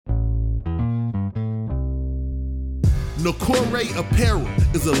Nakore Apparel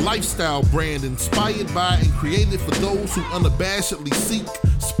is a lifestyle brand inspired by and created for those who unabashedly seek,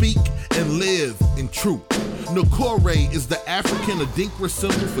 speak, and live in truth. Nakore is the African Adinkra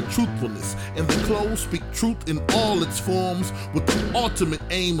symbol for truthfulness, and the clothes speak truth in all its forms with the ultimate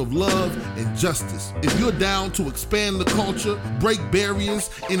aim of love and justice. If you're down to expand the culture, break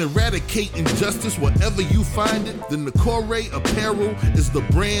barriers, and eradicate injustice wherever you find it, then Nakore Apparel is the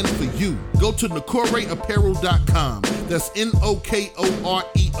brand for you. Go to NakoreApparel.com. That's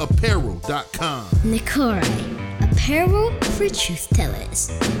N-O-K-O-R-E Apparel.com. Nakore, apparel for truth tellers.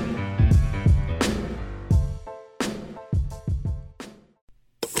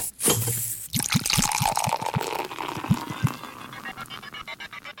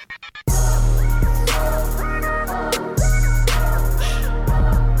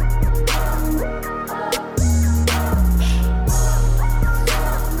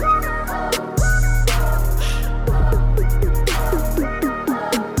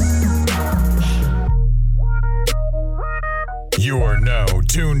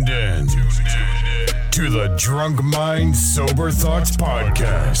 Tuned in to the Drunk Mind Sober Thoughts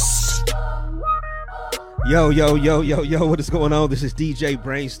Podcast. Yo, what is going on? This is DJ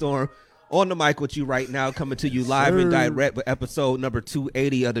Brainstorm on the mic with you right now, coming to you live and direct with episode number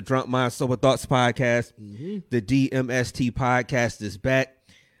 280 of the Drunk Mind Sober Thoughts Podcast. The DMST Podcast is back.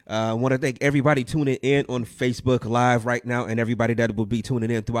 I want to thank everybody tuning in on Facebook Live right now, and everybody that will be tuning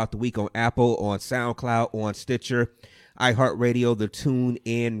in throughout the week on Apple, on SoundCloud, on Stitcher, iHeartRadio, the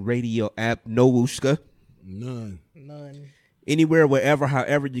TuneIn Radio app, no Wooshka. None. Anywhere, wherever,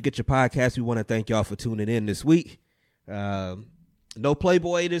 however you get your podcast, we want to thank y'all for tuning in this week. No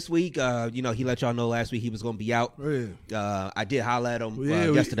Playboy this week. He let y'all know last week he was going to be out. I did holler at him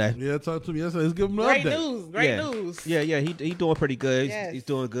yesterday. Talk to me yesterday. Let's give him an update. Great news. Yeah, he doing pretty good. Yes. He's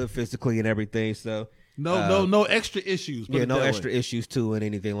doing good physically and everything, so... No extra issues. No extra issues too and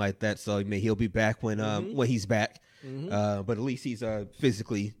anything like that, so I mean, he'll be back when he's back. But at least he's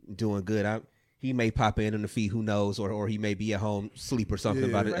physically doing good. He may pop in the feed, who knows, or he may be at home sleep or something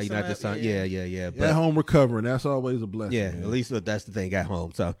about it. This time. Yeah. But at home recovering, that's always a blessing. Yeah, man. At least that's the thing, at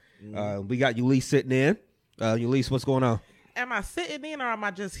home. So we got Ulysses sitting in. Ulysses, what's going on? Am I sitting in or am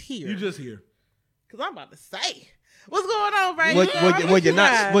I just here? You just here. Because I'm about to say, what's going on right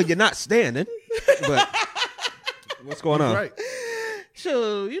here? You're not standing. But what's going on? Right.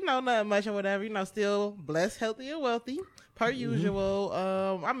 Sure, not much or whatever. Still blessed, healthy, and wealthy, per usual.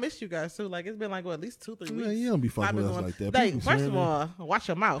 I missed you guys too. Like, it's been like, at least 2-3 weeks. Yeah, you don't be fucking with us like that. First of all, watch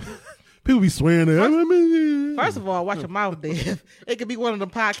your mouth. People be swearing that. First of all, watch your mouth, Dave. It could be one of the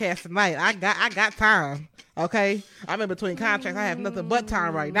podcasts tonight. I got time. Okay, I'm in between contracts. I have nothing but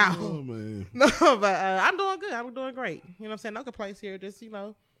time right now. Oh man. No, but I'm doing good. I'm doing great. You know what I'm saying? No complaints here. Just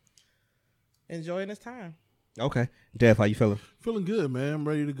enjoying this time. Okay. Dev, how you feeling? Feeling good, man. I'm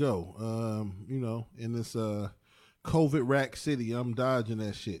ready to go. In this COVID rack city, I'm dodging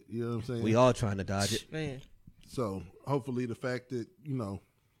that shit. You know what I'm saying? We all trying to dodge it. Man. So hopefully the fact that,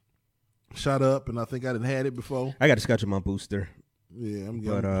 shot up and I think I done had it before. I got to schedule my booster. Yeah, I'm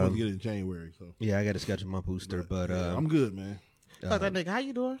supposed to get it in January. So yeah, I got to schedule my booster, but I'm good, man. Fuck that nigga. How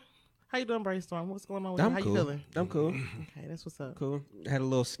you doing? How you doing, Brainstorm? What's going on with you? How you feeling? I'm cool. Okay, that's what's up. Cool. Had a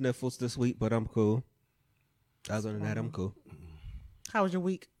little sniffles this week, but I'm cool. Other than that, I'm cool. How was your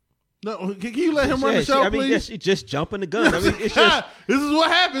week? No, can you let him run the show, please? She just jumping the gun. It's just this is what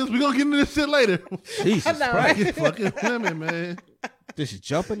happens. We're gonna get into this shit later. Jesus Christ, fucking women, man. This is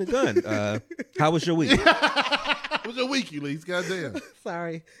jumping the gun. How was your week? How was your week, Ulysses? Goddamn.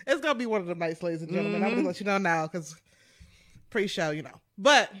 Sorry, it's gonna be one of the nights, ladies and gentlemen. I'm gonna let you know now because pre-show,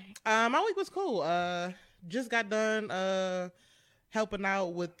 But my week was cool. Just got done helping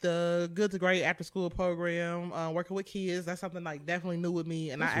out with the Good to Great after school program, working with kids. That's something definitely new with me,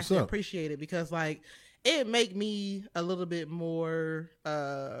 and I actually appreciate it because it make me a little bit more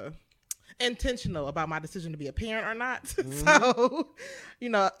intentional about my decision to be a parent or not. So,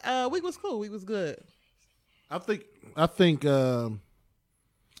 week was cool. Week was good. I think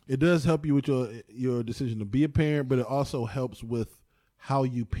it does help you with your decision to be a parent, but it also helps with how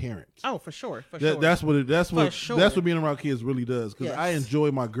you parent. Oh, for sure. That's what being around kids really does. Because I enjoy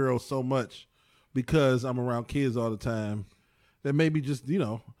my girls so much because I'm around kids all the time. That maybe just they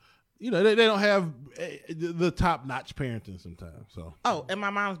don't have the top notch parenting sometimes. So. Oh, and my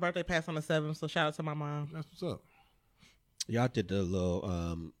mom's birthday passed on the 7th, so shout out to my mom. That's what's up. Y'all did the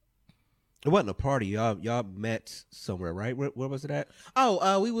little. It wasn't a party. Y'all met somewhere, right? Where was it at?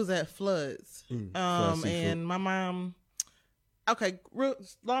 Oh, we was at Floods. And my mom. Okay,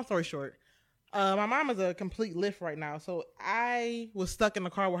 long story short, my mom is a complete lift right now, so I was stuck in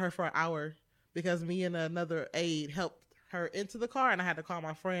the car with her for an hour because me and another aide helped her into the car, and I had to call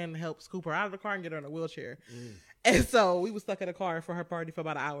my friend to help scoop her out of the car and get her in a wheelchair. And so we was stuck in the car for her party for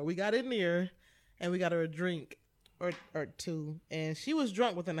about an hour. We got in there, and we got her a drink or two, and she was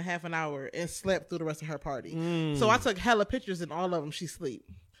drunk within a half an hour and slept through the rest of her party. So I took hella pictures, and all of them she sleep.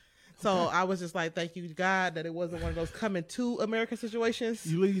 So I was just like, thank you, God, that it wasn't one of those coming to America situations.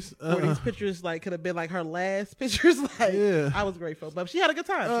 Where these pictures like could have been like her last pictures. Like, Yeah. I was grateful, but she had a good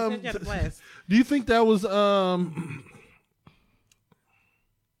time. She had a blast. Do you think that was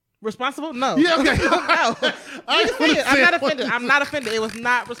Responsible? No. Yeah, okay. No. You can say it. I'm not offended. I'm not offended. It was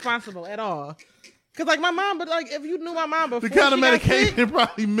not responsible at all. Cause like my mom, but like if you knew my mom before, the kind of she got medication sick,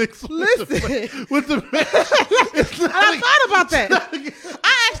 probably mixed Listen. with the and I thought about that.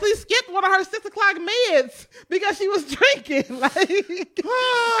 I actually skipped one of her 6 o'clock meds because she was drinking. Like,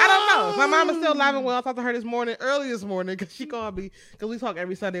 I don't know. My mom is still alive and well. I talked to her early this morning, because she called me, because we talk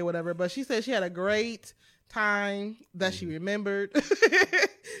every Sunday or whatever. But she said she had a great time that she remembered.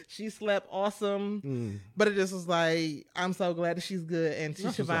 She slept awesome. But it just was like, I'm so glad that she's good and she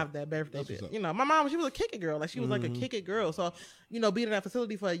survived that birthday bit. You know, my mom, she was a kick it girl. Like, she was like a kick it girl. So, you know, being in that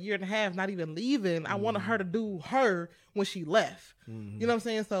facility for a year and a half, not even leaving, I wanted her to do her when she left. You know what I'm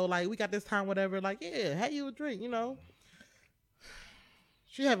saying? So like, we got this time, whatever, like, yeah, have you a drink, you know?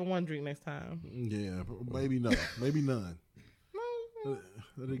 She having one drink next time. Yeah, maybe no, maybe none.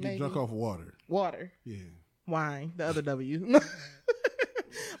 Let her get drunk off of water. Water. Yeah. Wine, the other W.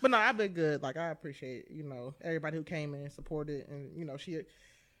 But no, I've been good. Like, I appreciate, you know, everybody who came in and supported, and you know, she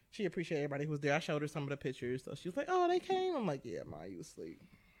appreciated everybody who was there. I showed her some of the pictures, so she was like, "Oh, they came." I'm like, "Yeah, Ma, you was asleep."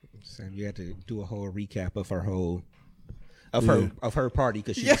 Sam, you had to do a whole recap of her her party,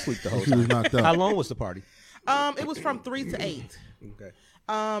 because she was asleep the whole She was time. knocked out. How long was the party? It was from 3 to 8. Okay.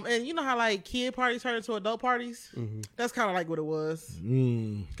 And you know how like kid parties turn into adult parties? That's kind of like what it was.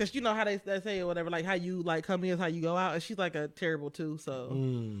 Because you know how they say or whatever, like how you like come in is how you go out. And she's like a terrible too. So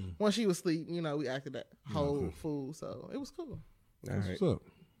when she was asleep, you know, we acted that whole fool. So it was cool. All right. What's up?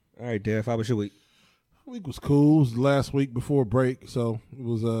 All right, Dev, how was your week? Week was cool. It was the last week before break, so it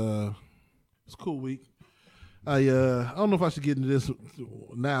was a cool week. I don't know if I should get into this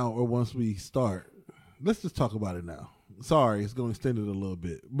now or once we start. Let's just talk about it now. Sorry, it's going to extend it a little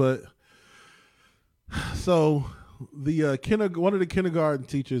bit, but so the one of the kindergarten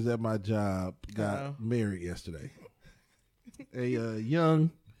teachers at my job got married yesterday. A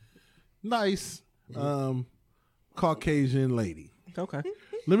young, nice, Caucasian lady. Okay.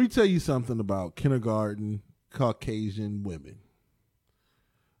 Let me tell you something about kindergarten Caucasian women.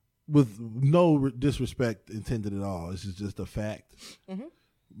 With no disrespect intended at all. This is just a fact.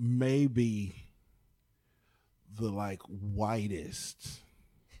 Maybe the like whitest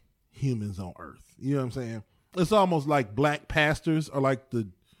humans on earth. You know what I'm saying? It's almost like black pastors are like the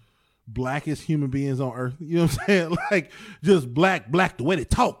blackest human beings on earth. You know what I'm saying? Like just black the way they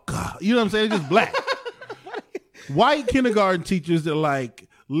talk. You know what I'm saying? Just black. White kindergarten teachers that like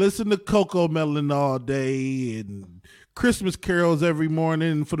listen to Coco Melon all day and Christmas carols every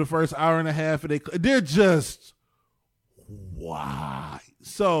morning for the first hour and a half. They're just white.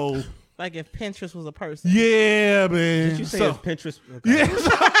 So like if Pinterest was a person. Yeah, man. Did you say if Pinterest? Okay.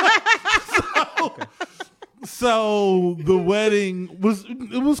 Yeah. So the wedding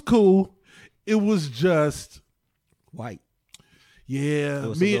was cool. It was just White. Yeah. It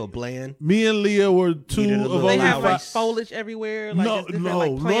was a little bland. Me and Leah were two Needed a of little only They have like five. foliage everywhere. Like,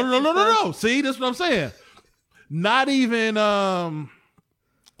 No. plants and stuff. No. See, that's what I'm saying. Not even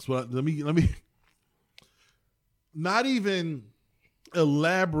let me not even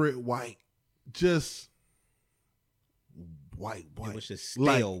elaborate white. Just white. It was just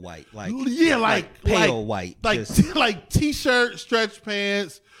stale white. Like yeah, like pale white. Like just, like t-shirt, stretch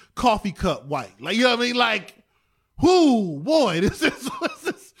pants, coffee cup white. Like, you know what I mean? Like, whoo, boy, this is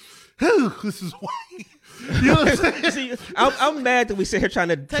white. You know what I'm saying? See, I'm mad that we sit here trying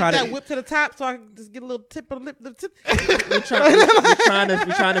to Take that whip to the top so I can just get a little tip of the lip. we're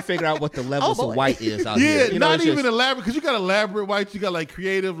trying to figure out what the levels of white is out here. Yeah, not even elaborate, because you got elaborate white, you got like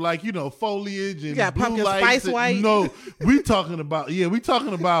creative, like, you know, foliage and You got blue pumpkin lights spice and, white. No, we talking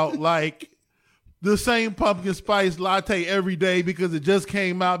about like the same pumpkin spice latte every day because it just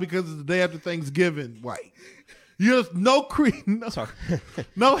came out because it's the day after Thanksgiving white. You just no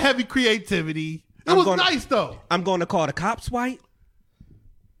heavy creativity. It was nice though. I'm going to call the cops white.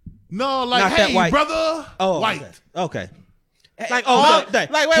 No, like, Not that hey, white. brother, Oh, white. Okay. Like,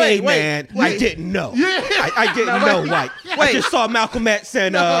 hey wait, man, I didn't know. Yeah. I didn't know white. I just saw Malcolm X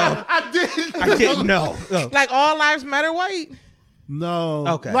and I didn't. I didn't know. Like all lives matter white. No.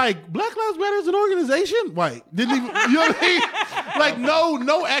 Okay. Like Black Lives Matter is an organization. White. Didn't even, you know what I mean? Like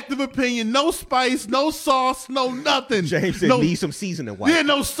no active opinion, no spice, no sauce, no nothing. James said need some seasoning white. Yeah,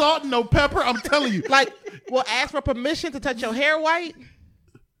 no salt, no pepper. I'm telling you. Like, we'll ask for permission to touch your hair white.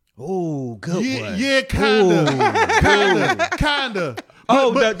 Oh, good one. Yeah, kinda.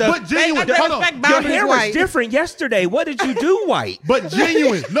 Oh, but genuine. They Hold on. respect Your boundaries hair was white. different yesterday. What did you do, white? But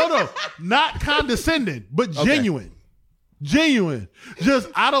genuine. No, not condescending, but genuine. Genuine. Just,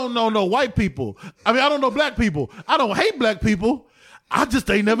 I don't know no white people. I mean, I don't know black people. I don't hate black people. I just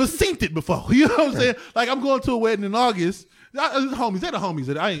ain't never seen it before. You know what I'm saying? Like, I'm going to a wedding in August. Homies, they're the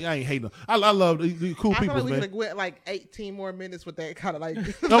homies. I ain't hating them. I love the cool I people, feel like we man. could have went like 18 more minutes with that kind of like.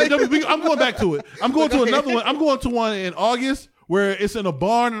 I'm going back to it. I'm going to another one. I'm going to one in August where it's in a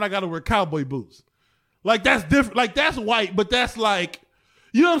barn and I got to wear cowboy boots. Like, that's different. Like, that's white, but that's like,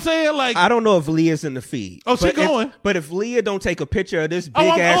 you know what I'm saying? Like, I don't know if Leah's in the feed. Oh, she going. But if Leah don't take a picture of this big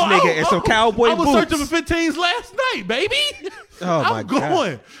ass nigga and some cowboy boots. I was searching for 15s last night, baby. Oh, my I'm God.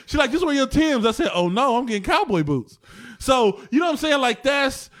 going. She's like, just wear your Timbs. I said, oh no, I'm getting cowboy boots. So, you know what I'm saying? Like,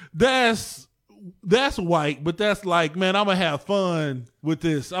 that's white, but that's like, man, I'm gonna have fun with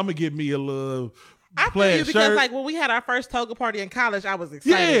this. I'm gonna get me a little I feel plaid you because shirt. like when we had our first toga party in college, I was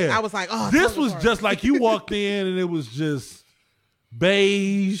excited. Yeah. I was like, oh, this toga was party. just like you walked in and it was just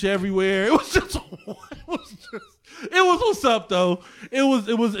beige everywhere. It was what's up though. It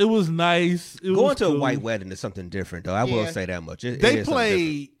was nice. It Going was to a cool. white wedding is something different, though. I will Yeah. say that much. It They is something different.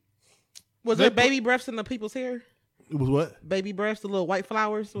 played. Was they there baby breaths in the people's hair? It was what? Baby breaths, the little white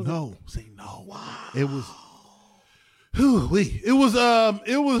flowers. Was No, say no. Wow. It was.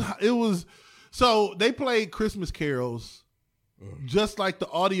 It was. So they played Christmas carols, just like the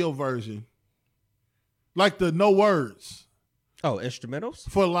audio version, like the no words Oh, instrumentals?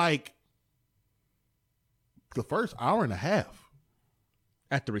 for like the first hour and a half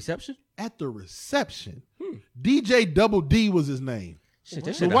At the reception? at the reception. DJ Double D was his name. Shit,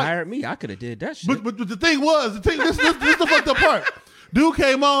 they should have white- hired me. I could have did that shit. But the thing was, this is the fucked up part. Dude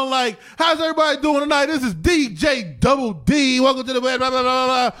came on like, how's everybody doing tonight? This is DJ Double D. Welcome to the bed, blah, blah,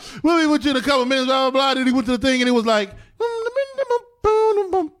 blah, blah. We'll be with you in a couple minutes, blah, blah, blah. Then he went to the thing and it was like, I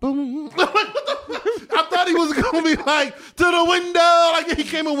thought he was going to be like, to the window. Like, he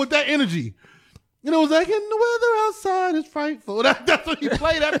came in with that energy. And it was like, and the weather outside is frightful. That's what he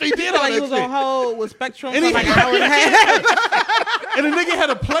played after he did all like that he was shit. on hold with Spectrum And for he- like an hour and a half. And the nigga had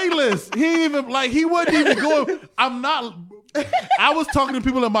a playlist. He ain't even like he wasn't even going. I was talking to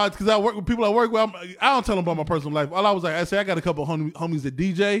people because I work with people I work with. I don't tell them about my personal life. All I was like, I say I got a couple homies that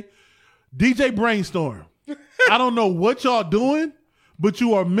DJ Brainstorm. I don't know what y'all doing, but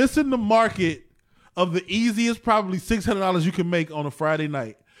you are missing the market of the easiest, probably $600 you can make on a Friday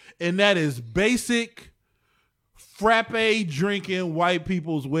night, and that is basic frappe drinking white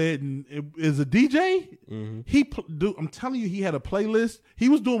people's wedding. Is a DJ. Mm-hmm. I'm telling you, he had a playlist. He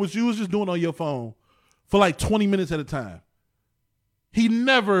was doing what you was just doing on your phone for like 20 minutes at a time. He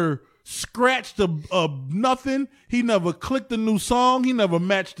never scratched a nothing. He never clicked a new song. He never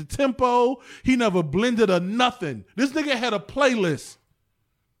matched the tempo. He never blended a nothing. This nigga had a playlist.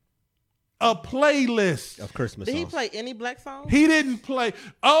 A playlist of Christmas Did he songs. play any black songs? He didn't play.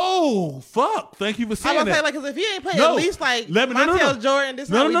 Oh, fuck. Thank you for I saying was that. say like, cause if he ain't play No. at least like No. Montel Jordan, this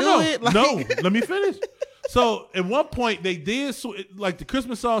how we do it. Like, No, let me finish. So at one point they did like the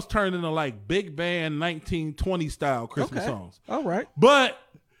Christmas songs turned into like big band 1920 style Christmas songs. All right. But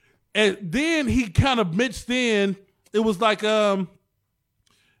and then he kind of mixed in. It was like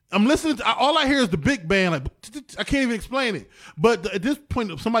I'm listening to all I hear is the big band. Like I can't even explain it. But at this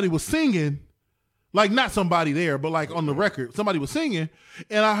point, somebody was singing, like not somebody there, but like on the record, somebody was singing,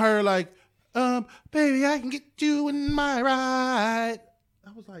 and I heard like, "Baby, I can get you in my ride."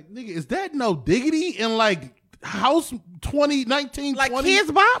 I was like, "Nigga, is that No Diggity?" And like House 1920, like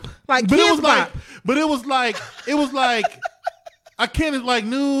Kids Bop, like but Kids it was Bop. it was like I can't like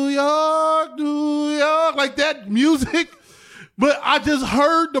New York, like that music. But I just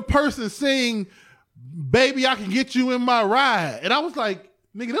heard the person sing, "Baby, I can get you in my ride," and I was like,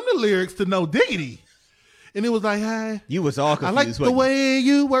 "Nigga, them the lyrics to No Diggity." And it was like, "Hi, You was all I confused. like the wasn't you? way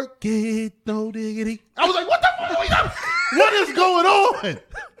you work it, No Diggity." I was like, "What the fuck? What is going on?"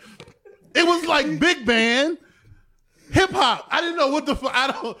 It was like big band, hip hop. I didn't know what the fuck.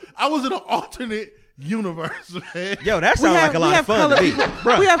 I was in an alternate universe, man. Yo, that sounds like a lot of fun to me.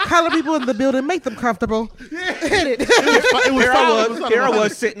 Bruh. We have color people in the building. Make them comfortable. Hit it. It was Here fun. I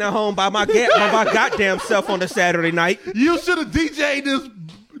was sitting at home by my goddamn self on a Saturday night. You should have DJ'd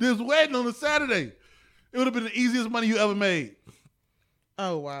this wedding on a Saturday. It would have been the easiest money you ever made.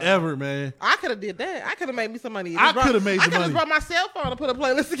 Oh wow. Ever, man. I could have did that. I could have made me some money. I could have made I some could money. have brought my cell phone and put a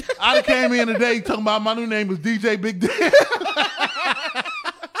playlist together. I done came in today talking about my new name was DJ Big Dan.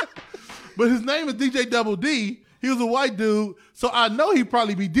 But his name is DJ Double D. He was a white dude, so I know he'd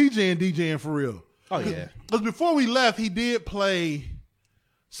probably be DJing for real. Oh yeah. Because before we left, he did play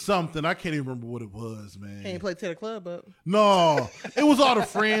something. I can't even remember what it was, man. He ain't played to the club up. No, it was all the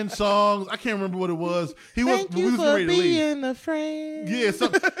Friends songs. I can't remember what it was. Thank we you was for ready to leave. being a friend. Yeah,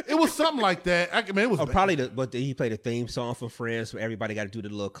 it was something like that. It was Probably but he played a theme song for Friends, so everybody got to do the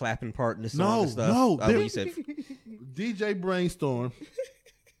little clapping part in the song and stuff. No, he said DJ Brainstorm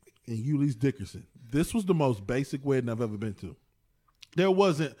and Ulysses Dickerson. This was the most basic wedding I've ever been to. There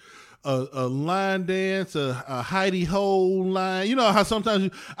wasn't a line dance, a Heidi Ho line. You know how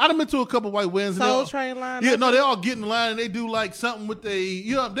sometimes I've been to a couple white weddings. Soul Train line. Yeah, no, they all get in line and they do like something with they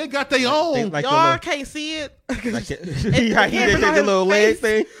got their own. like Y'all can't see it. he did the little leg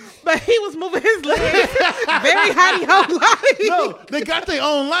thing. But he was moving his legs very Heidi Ho like. No, they got their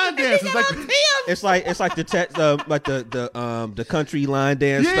own line dances. It's like the country line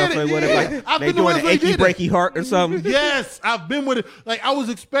dance stuff or whatever. Like I've they been to doing ones an where they achy did it. breaky heart or something. Yes, I've been with it. Like I was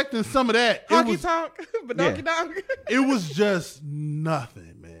expecting some of that. Honky tonk, but donkey donk. It was just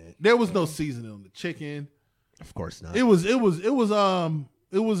nothing, man. There was no seasoning on the chicken. Of course not. It was It was an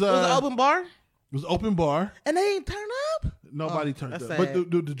open bar, It was open bar. and they ain't turn up. Nobody turned that's up. sad.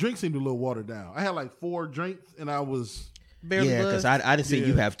 But the drink seemed a little watered down. I had like 4 drinks and I was Barely because buzzed. I didn't see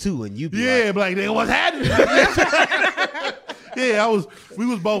you have 2 and you be like they was happening. Yeah, we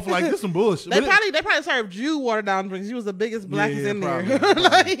was both like this some bullshit. They But probably served you watered down drinks. You was the biggest blackest in there. probably.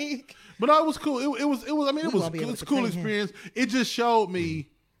 Like, But no, it was cool. It was. I mean, it was won't be able a to cool contain him. experience. It just showed me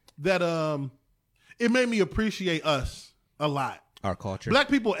that it made me appreciate us a lot. our culture. Black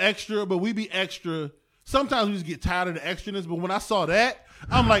people extra, but we be extra. Sometimes we just get tired of the extraness. But when I saw that,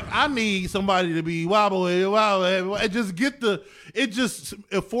 I'm like, I need somebody to be wobble, and just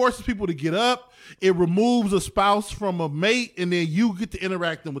it forces people to get up. It removes a spouse from a mate, and then you get to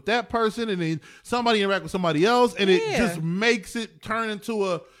interacting with that person, and then somebody interact with somebody else, and it just makes it turn into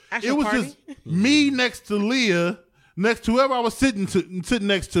a. Actual it was party? just me next to Leah, next to whoever I was sitting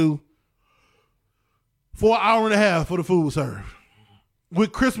next to, for an hour and a half for the food was served,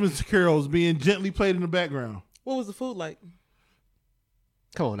 with Christmas carols being gently played in the background. what was the food like?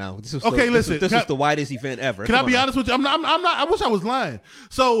 Come on now. This was Listen, This was the widest event ever. Can I be honest with you? I'm not. I wish I was lying.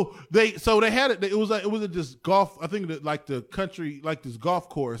 So they had it. It was this golf. I think that like the country, like this golf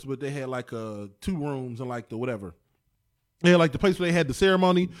course, but they had like 2 rooms and like the whatever. They had like the place where they had the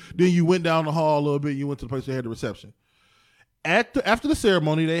ceremony. Then you went down the hall a little bit. You went to the place where they had the reception. After the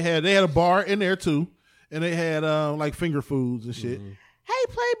ceremony, they had a bar in there too, and they had like finger foods and shit. Hey,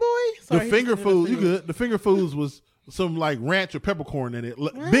 Playboy. Sorry, The finger foods, you good? The finger foods was some like ranch or peppercorn in it,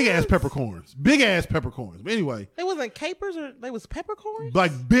 big ass peppercorns. But anyway, They wasn't capers or they was peppercorns.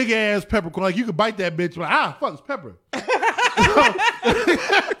 like big ass peppercorn. Like you could bite that bitch. Like fuck, it's pepper.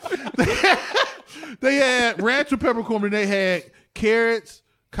 They had ranch or peppercorn, and they had carrots,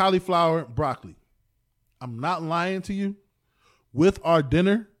 cauliflower, broccoli. I'm not lying to you. With our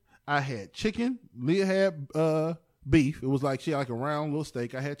dinner, I had chicken. Leah had beef. It was like she had like a round little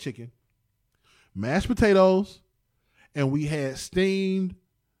steak. I had chicken, mashed potatoes, and we had steamed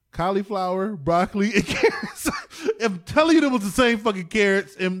cauliflower, broccoli, and carrots. I'm telling you, that was the same fucking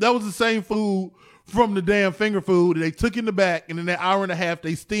carrots, and that was the same food from the damn finger food. They took in the back, and in that hour and a half,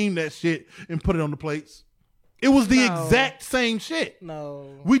 they steamed that shit and put it on the plates. It was the exact same shit. No.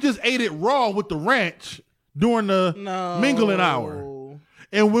 We just ate it raw with the ranch during the mingling hour.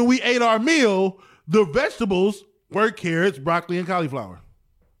 And when we ate our meal, the vegetables were carrots, broccoli, and cauliflower.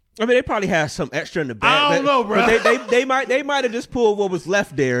 I mean, they probably had some extra in the bag. I don't know, bro. But they might have just pulled what was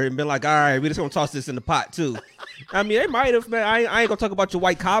left there and been like, all right, we're just gonna toss this in the pot too. I mean, they might have, man. I ain't gonna talk about your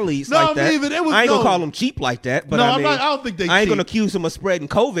white colleagues like that. I ain't gonna call them cheap like that. But I don't think they. I ain't cheap. gonna accuse them of spreading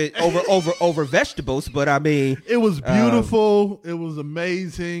COVID over vegetables. But I mean, it was beautiful. It was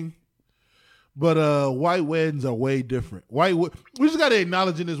amazing. But white weddings are way different. We just got to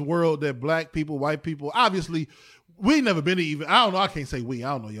acknowledge in this world that black people, white people, obviously, we ain't never been to even. I don't know. I can't say we.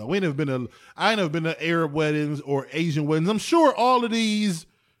 I don't know y'all. I ain't never been to Arab weddings or Asian weddings. I'm sure all of these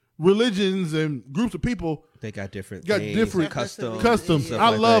religions and groups of people they got different customs. I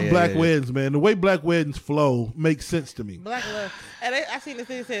love black weddings, man. The way black weddings flow makes sense to me. Black love. And I seen this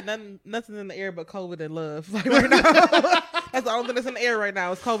thing that said nothing's in the air but COVID and love. Like right now. That's the only thing that's in the air right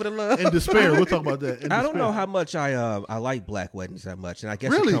now is COVID and love. And despair. We'll talk about that. I don't know how much I like black weddings that much. And I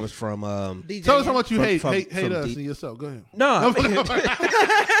guess Really? it comes from Tell us how much you hate from us and yourself. Go ahead. No.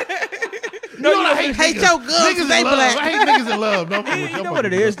 I hate your guns, Niggas they in love. black. I hate niggas in love. No, I'm fucking with You I'm know what it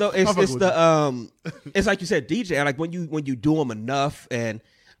fucking with is though? I'm fucking It's with the it's like you said, DJ. Like when you do them enough, and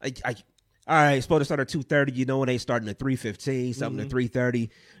all right, it's supposed to start at 2:30. You know when they starting at 3:15, something at 3:30.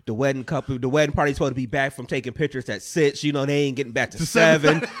 The wedding party's supposed to be back from taking pictures at 6. You know they ain't getting back to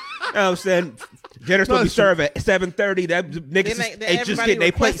 7. You know what I'm saying? Dinner's supposed to be served at 7:30. That niggas ain't just getting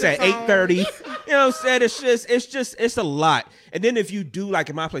their plates at 8:30. You know what I'm saying? It's a lot. And then if you do like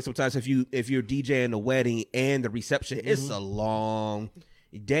in my place sometimes, if you're DJing the wedding and the reception, it's a long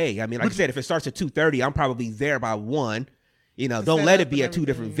day. I mean, like I said, if it starts at 2:30, I'm probably there by 1. You know, don't let it be at 2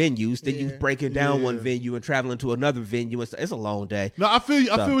 different venues. Then you breaking down one venue and traveling to another venue. It's a long day. No, I feel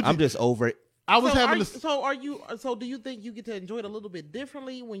you. I feel what I'm just over it. I was having are, this. So do you think you get to enjoy it a little bit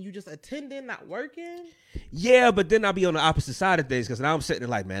differently when you just attending, not working? Yeah, but then I'll be on the opposite side of things because now I'm sitting there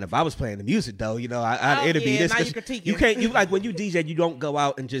like, man, if I was playing the music though, you know, it'd be this. Now You can't. You like when you DJ, you don't go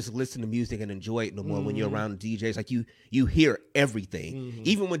out and just listen to music and enjoy it no more. When you're around DJs, like you hear everything.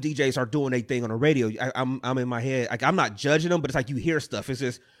 Even when DJs are doing their thing on the radio, I'm in my head. Like I'm not judging them, but it's like you hear stuff. It's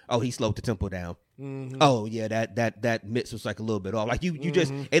just, oh, he slowed the tempo down. Oh yeah, that mix was like a little bit off. Like you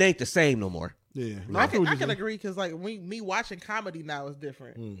just it ain't the same no more. Yeah, I can agree because like me watching comedy now is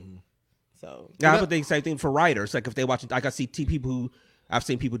different. So yeah, I would think same thing for writers. Like if they watch, like I see I've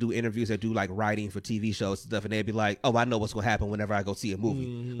seen people do interviews that do like writing for TV shows and stuff, and they'd be like, "Oh, I know what's gonna happen whenever I go see a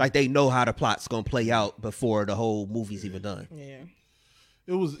movie." Like they know how the plot's gonna play out before the whole movie's even done. yeah.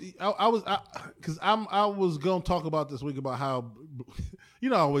 It was I was gonna talk about this week about how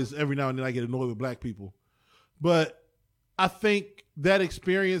always every now and then I get annoyed with black people, but I think that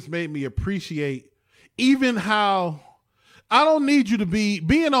experience made me appreciate even how I don't need you to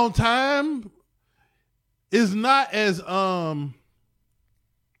being on time is not as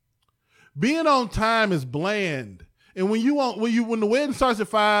being on time is bland. And when the wedding starts at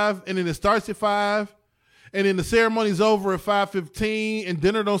 5 and then it starts at 5 and then the ceremony's over at 5:15 and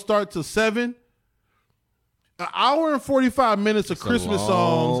dinner don't start till 7, an hour and 45 minutes of Christmas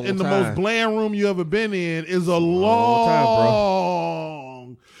songs in the most bland room you ever been in is a long time,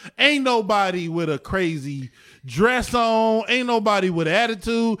 bro. Ain't nobody with a crazy dress on. Ain't nobody with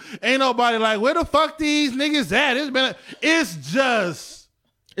attitude. Ain't nobody like, where the fuck these niggas at? It's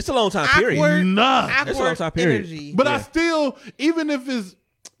a long time period. It's a long time period. Energy. But I still, even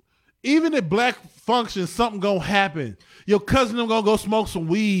if black function, something gonna happen. Your cousin them gonna go smoke some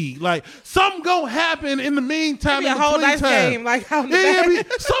weed. Like something gonna happen in the meantime. A whole nice game. Like how something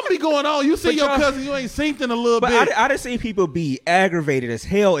be going on. You see your cousin, you ain't synced in a little bit. I done seen people be aggravated as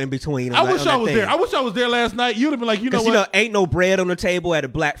hell in between. I wish I was there. I wish I was there last night. You'd have been like, you know what? Ain't no bread on the table at a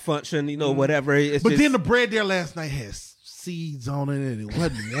black function. You know, whatever. Then the bread there last night has seeds on it and it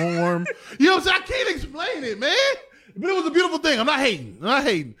wasn't warm. You know what I'm saying? I can't explain it, man. But it was a beautiful thing. I'm not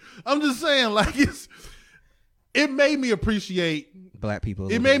hating. I'm just saying, like, it made me appreciate black people.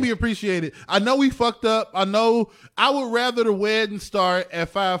 It made me appreciate it. I know we fucked up. I know I would rather the wedding start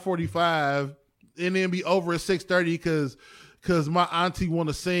at 5:45 and then be over at 6:30 because my auntie want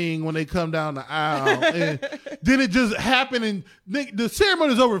to sing when they come down the aisle. And then it just happened and the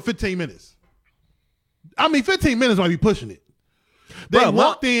ceremony is over in 15 minutes. I mean, 15 minutes might be pushing it. They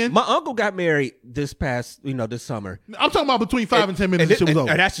walked in. My uncle got married this summer. I'm talking about between 5 and 10 minutes. Shit was over.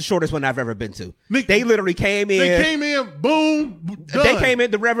 And that's the shortest one I've ever been to. They literally came in. They came in, boom, done. They came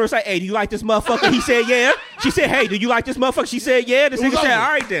in, the reverend was like, hey, do you like this motherfucker? He said, yeah. She said, hey, do you like this motherfucker? She said, yeah. This nigga said, all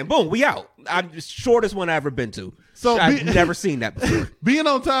right then. Boom, we out. I'm the shortest one I've ever been to. So I've never seen that before. Being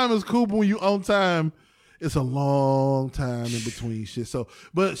on time is cool, but when you on time, it's a long time in between shit. So,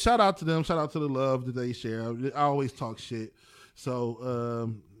 but shout out to them. Shout out to the love that they share. I always talk shit. So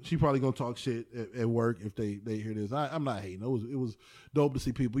she probably gonna talk shit at work if they hear this. I'm not hating. It was dope to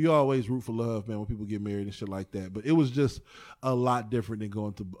see people. You always root for love, man, when people get married and shit like that. But it was just a lot different than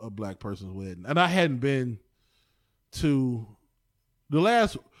going to a black person's wedding. And I hadn't been to the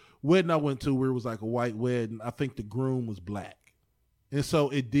last wedding I went to where it was like a white wedding. I think the groom was black, and so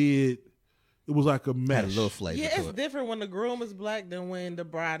it was like a mesh. Had a little flavor. Yeah, it's different when the groom is black than when the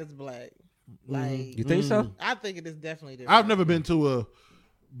bride is black. Like, you think so? I think it is definitely different. I've never been to a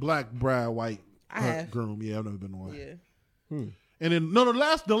black bride, white have. groom. Yeah, I've never been to one. Yeah. And then the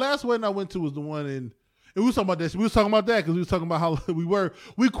last wedding I went to was the one in. And we was talking about this. We was talking about that because we was talking about how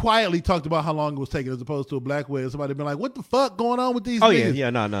we quietly talked about how long it was taking as opposed to a black wedding. Somebody been like, "What the fuck going on with these?" Oh niggas? yeah,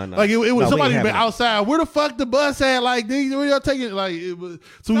 no. Like it was somebody been outside. Where the fuck the bus at? Like, where y'all taking? Like it was.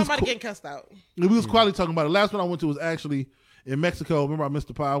 So somebody getting cussed out. We was quietly talking about it. Last one I went to was actually in Mexico. Remember I missed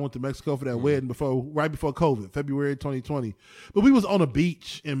the pie. I went to Mexico for that wedding right before COVID, February 2020. But we was on a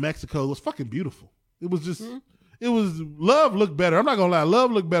beach in Mexico. It was fucking beautiful. It was just, It was Love looked better. I'm not gonna lie,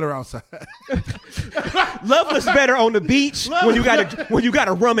 Love looked better outside. Love looks better on the beach when you got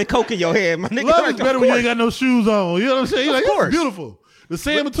a rum and coke in your head, my nigga. Love is better when you ain't got no shoes on. You know what I'm saying? You're like, Of course. this is beautiful. The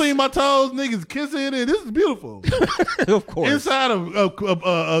sand between my toes, niggas kissing, and this is beautiful. Of course. Inside of a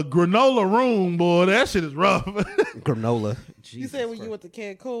granola room, boy, that shit is rough. Granola. You Jesus said when Christ. you went to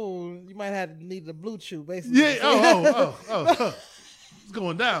Cancun, you might have needed a blue chew, basically. Yeah. Oh. It's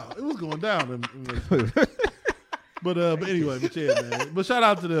going down. It was going down. But anyway, man. But shout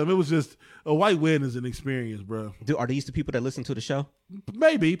out to them. It was just a white wedding is an experience, bro. Dude, are these the people that listen to the show?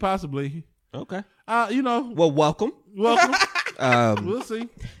 Maybe, possibly. Okay. Well, welcome. We'll see.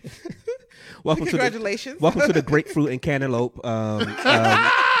 Welcome Congratulations. Welcome to the grapefruit and cantaloupe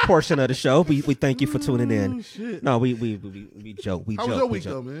portion of the show. We thank you for tuning in. Oh, shit. No, we joke. How was your week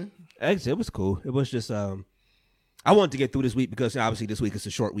though, man? Actually, it was cool. It was just I wanted to get through this week because obviously this week is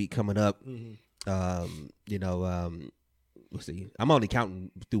a short week coming up. Let's see. I'm only counting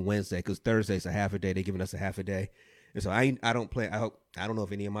through Wednesday because Thursday's a half a day. They're giving us a half a day, and so I don't plan. I don't know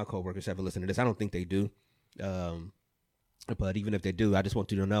if any of my coworkers ever listen to this. I don't think they do. But even if they do, I just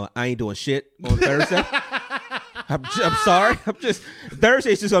want you to know I ain't doing shit on Thursday. I'm sorry.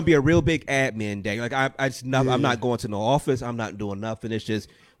 Thursday's just gonna be a real big admin day. Like I'm not going to no office. I'm not doing nothing. It's just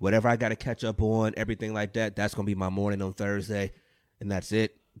whatever I got to catch up on, everything like that. That's gonna be my morning on Thursday, and that's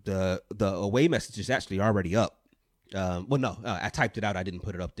it. The away message is actually already up. I typed it out. I didn't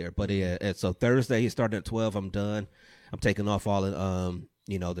put it up there. But so Thursday is starting at 12. I'm done. I'm taking off all in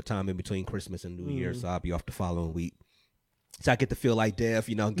the time in between Christmas and New Year, so I'll be off the following week. So I get to feel like Dev,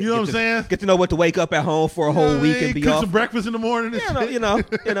 you know what I'm saying? Get to know what to wake up at home for a whole week and be cook off. some breakfast in the morning. You know.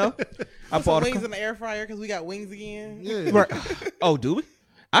 I Put some wings in the air fryer because we got wings again. Yeah. Right. Oh, do we?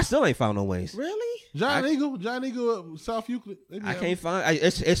 I still ain't found no wings. Really? John Eagle, South Euclid. I can't find.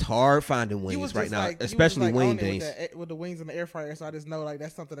 It's hard finding wings right now, especially wing days. With the wings in the air fryer, so I just know like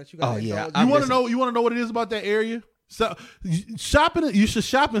that's something that you got. Oh yeah. You want to know? You want to know what it is about that area? So shopping. You should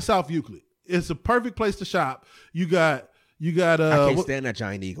shop in South Euclid. It's a perfect place to shop. You got. I can't stand that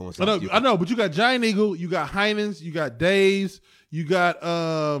Giant Eagle. I know, but you got Giant Eagle, you got Heinen's, you got Dave's, you got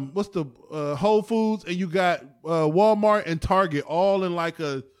Whole Foods, and you got Walmart and Target, all in like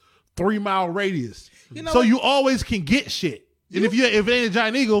a 3-mile radius. So you always can get shit. And if it ain't a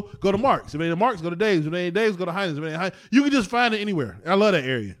Giant Eagle, go to Mark's. If it ain't a Mark's, go to Dave's. If it ain't Dave's, go to Heinen's. If it ain't Heinen's, you can just find it anywhere. I love that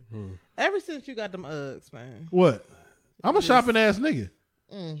area. Ever since you got them Uggs, man. What? I'm a shopping ass nigga.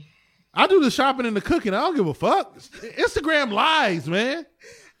 I do the shopping and the cooking. I don't give a fuck. Instagram lies, man.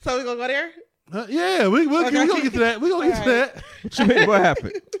 So we gonna go there? Yeah, we gonna get to that. We gonna get to that. What you mean? What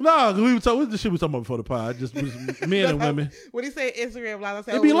happened? No, we were talking. The shit we talking about before the pod. Just men and women. When he say Instagram lies, I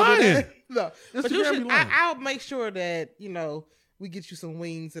say They be lying. No, but Instagram you should. be lying. I'll make sure that we get you some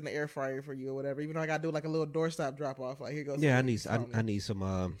wings in the air fryer for you or whatever. Even though I gotta do like a little doorstop drop off. Like here goes. Yeah, I need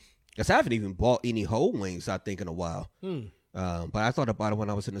some. Cause I haven't even bought any whole wings. I think in a while. But I thought about it when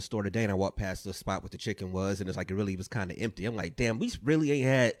I was in the store today and I walked past the spot where the chicken was, and it's like it really was kind of empty. I'm like, damn, we really ain't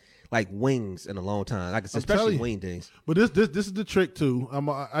had like wings in a long time, like especially wing days. But this is the trick too.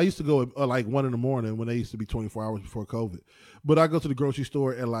 I used to go at like 1 a.m. when they used to be 24 hours before COVID. But I go to the grocery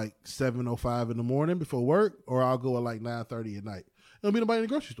store at like 7:05 in the morning before work, or I'll go at like 9:30 at night. There'll be nobody in the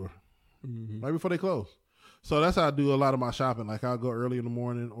grocery store right before they close. So that's how I do a lot of my shopping. Like I'll go early in the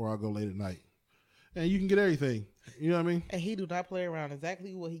morning or I'll go late at night, and you can get everything. You know what I mean? And he do not play around.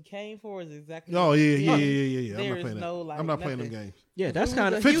 Exactly what he came for is exactly. Oh yeah. There I'm not playing is no, like, I'm not playing nothing. them games. Yeah, that's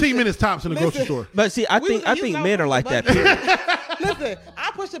kind of 15 minutes tops in the grocery store. But see, I think men are like that. Period. Listen,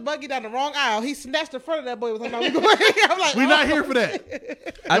 I pushed the buggy down the wrong aisle. He snatched the front of that boy. Was like, I'm like, we're not here for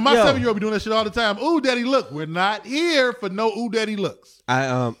that. And my 7-year-old be doing that shit all the time. Ooh, daddy, look. We're not here for no ooh, daddy looks.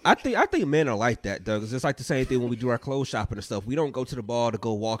 I think men are like that, though. It's like the same thing when we do our clothes shopping and stuff. We don't go to the mall to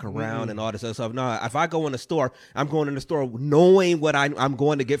go walk around and all this other stuff. No, if I go in the store, I'm going in the store knowing what I'm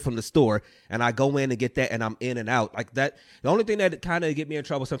going to get from the store, and I go in and get that, and I'm in and out like that. The only thing that kind of get me in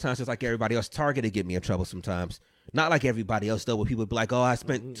trouble sometimes is like everybody else. Target to get me in trouble sometimes. Not like everybody else though, where people be like, "Oh, I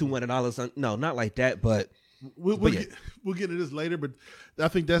spent $200." No, not like that. But we'll get into this later. But I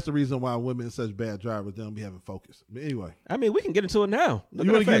think that's the reason why women are such bad drivers. They don't be having focus. But anyway, I mean, we can get into it now.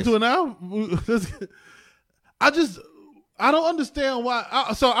 You want to get into it now? I don't understand why. I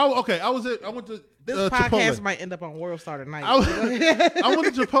went to this podcast Chipotle. might end up on World Star tonight. I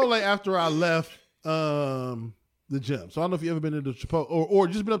went to Chipotle after I left the gym. So I don't know if you ever been to the Chipotle or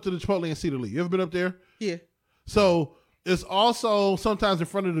just been up to the Chipotle in Cedar Lee. You ever been up there? Yeah. So it's also sometimes in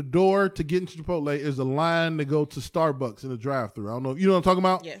front of the door to get into Chipotle is a line to go to Starbucks in the drive-thru. I don't know. You know what I'm talking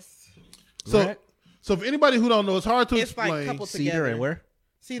about? Yes. So for anybody who don't know, it's hard to explain. Like coupled Cedar together. and where?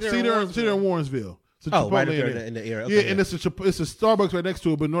 Cedar and Warrensville. It's a Oh, right Chipotle up in there in the area. Yeah, Okay, and it's a Starbucks right next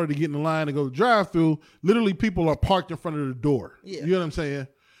to it. But in order to get in the line and go to the drive-through, literally people are parked in front of the door. Yeah. You know what I'm saying?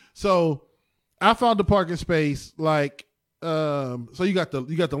 So I found the parking space like so you got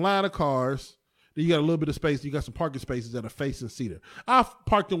the line of cars. Then you got a little bit of space. You got some parking spaces that are facing Cedar. I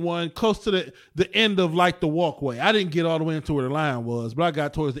parked in one close to the end of like the walkway. I didn't get all the way into where the line was, but I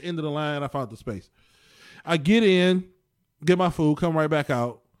got towards the end of the line. I found the space. I get in, get my food, come right back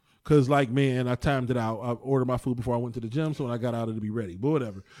out. Cause like, man, I timed it out. I ordered my food before I went to the gym, so when I got out, it'd be ready. But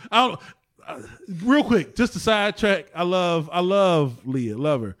whatever. Real quick, just to sidetrack. I love Leah,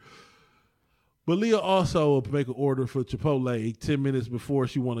 love her. But Leah also will make an order for Chipotle 10 minutes before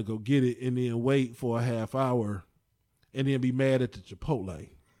she want to go get it, and then wait for a half hour, and then be mad at the Chipotle.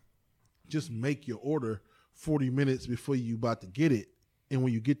 Just make your order 40 minutes before you about to get it, and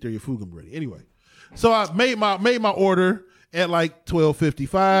when you get there, your food gonna be ready. Anyway, so I made my order at like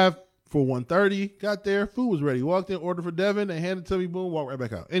 12:55 for 1:30. Got there, food was ready. Walked in, ordered for Devin, they handed it to me, boom, walked right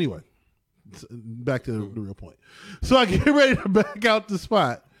back out. Anyway, back to the real point. So I get ready to back out the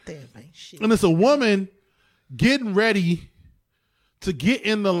spot. Damn, ain't shit. And it's a woman getting ready to get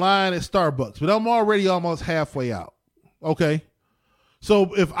in the line at Starbucks, but I'm already almost halfway out. Okay. So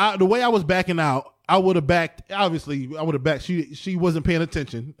the way I was backing out, I would have backed, obviously I would have backed. She wasn't paying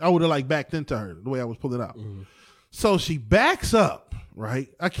attention. I would have like backed into her the way I was pulling out. Mm-hmm. So she backs up, right?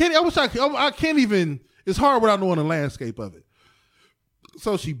 I can't even, it's hard without knowing the landscape of it.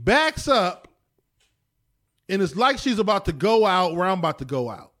 So she backs up and it's like she's about to go out where I'm about to go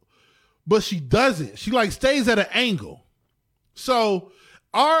out. But she doesn't. She like stays at an angle. So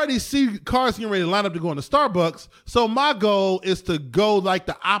I already see cars getting ready to line up to go into Starbucks. So my goal is to go like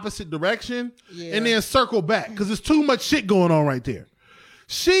the opposite direction and then circle back because there's too much shit going on right there.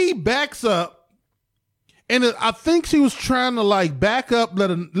 She backs up and I think she was trying to like back up,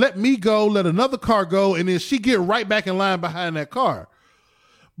 let me go, let another car go, and then she get right back in line behind that car.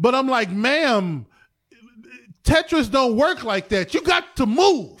 But I'm like, ma'am, Tetris don't work like that. You got to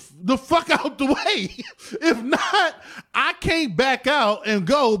move the fuck out the way. If not, I can't back out and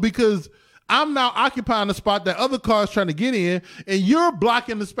go because I'm now occupying the spot that other cars trying to get in, and you're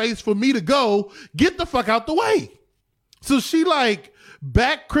blocking the space for me to go. Get the fuck out the way. So she like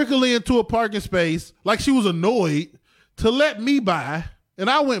backed crickly into a parking space like she was annoyed to let me by, and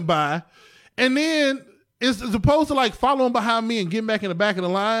I went by, and then as opposed to like following behind me and getting back in the back of the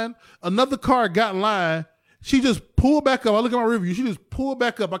line, another car got in line. She just pulled back up. I look at my review. She just pulled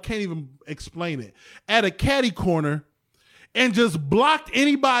back up. I can't even explain it. At a caddy corner and just blocked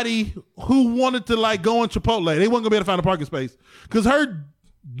anybody who wanted to like go in Chipotle. They weren't gonna be able to find a parking space because her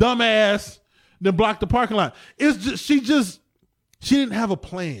dumb ass then blocked the parking lot. It's just she didn't have a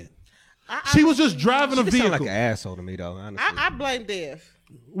plan. She was just driving a vehicle. Sound like an asshole to me though. Honestly, I blame Dev.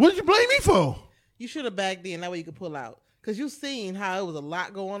 What did you blame me for? You should have backed in. That way you could pull out. Because you seen how it was a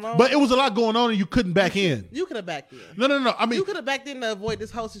lot going on. But it was a lot going on and you couldn't back in. You could have backed in. No. I mean, you could have backed in to avoid this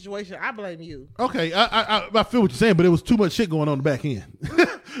whole situation. I blame you. Okay, I feel what you're saying, but it was too much shit going on the back end.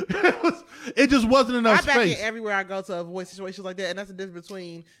 It just wasn't enough space. I back in everywhere I go to avoid situations like that. And that's the difference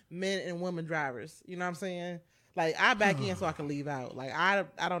between men and women drivers. You know what I'm saying? Like, I back in so I can leave out. Like, I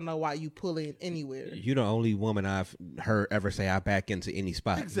don't know why you pull in anywhere. You're the only woman I've heard ever say I back into any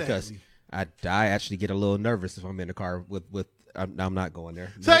spot. Exactly. Because I actually get a little nervous if I'm in the car with I'm not going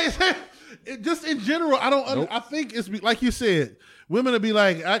there. Say, just in general, I don't. Nope. I think it's like you said. Women will be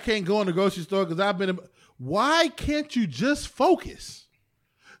like, I can't go in the grocery store because I've been. Why can't you just focus?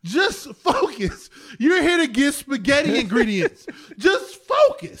 Just focus. You're here to get spaghetti ingredients. Just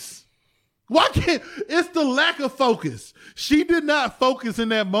focus. Why can't? It's the lack of focus. She did not focus in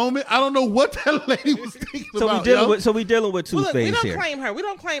that moment. I don't know what that lady was thinking about. We dealing with two things here. We don't claim her. We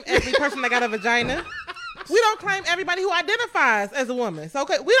don't claim every person that got a vagina. We don't claim everybody who identifies as a woman. So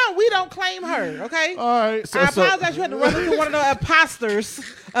okay, we don't claim her. Okay. All right. I apologize. You had to run into one of the imposters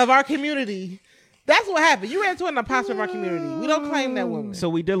of our community. That's what happened. You ran into an imposter of our community. We don't claim that woman. So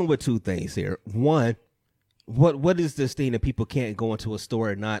we dealing with two things here. One, what is this thing that people can't go into a store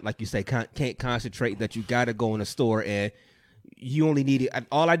and not, like you say, can't concentrate, that you got to go in a store and you only needed,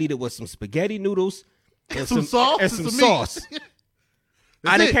 all I needed was some spaghetti noodles and some sauce and some sauce.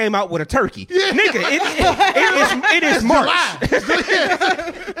 I done came out with a turkey. Yeah. Nigga, it is March.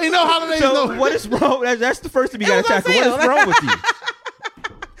 Ain't no holidays. So what is wrong? That's the first thing you got to tackle. What is wrong with you?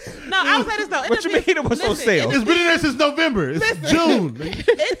 No, I'll say this though. What you mean it was on sale? It's been in there since November. It's June.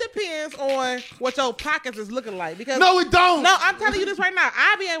 It depends on what your pockets is looking like. Because no, it don't. No, I'm telling you this right now.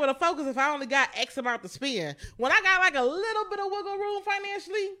 I'll be able to focus if I only got X amount to spend. When I got like a little bit of wiggle room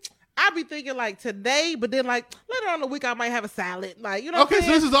financially, I'll be thinking like today, but then like later on in the week I might have a salad. Like, you know. Okay, so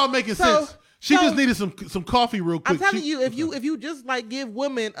this is all making sense. She just needed some coffee real quick. I'm telling you, if you just like give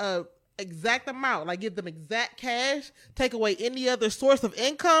women a exact amount, like give them exact cash, take away any other source of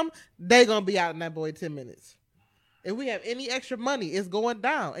income, they gonna be out in that boy 10 minutes. If we have any extra money, it's going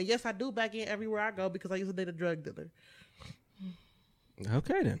down. And yes, I do back in everywhere I go because I used to date a drug dealer.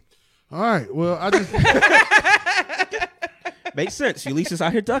 Okay then. All right. Well, I just Makes sense. Ulysses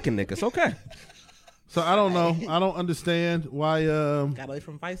out here ducking niggas. Okay. so I don't know. I don't understand why. Got away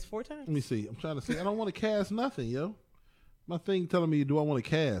from Vice 4 times. Let me see. I'm trying to see. I don't want to cast nothing, yo. My thing telling me, do I want to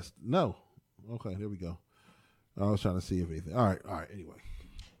cast? No. Okay, there we go. I was trying to see if anything. All right. Anyway.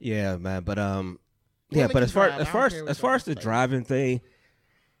 Yeah, man. But yeah. But as far as the driving thing,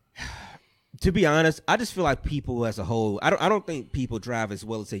 to be honest, I just feel like people as a whole. I don't think people drive as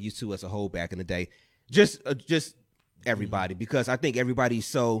well as they used to as a whole back in the day. Just everybody, because I think everybody's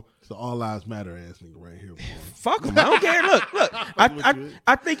so all lives matter ass nigga right here. Boy. Fuck them. I don't care. Look.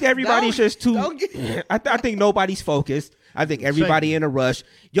 I think everybody's just too. I think nobody's focused. I think everybody in a rush.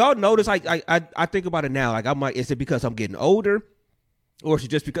 Y'all notice? I think about it now. Like I'm like, is it because I'm getting older, or is it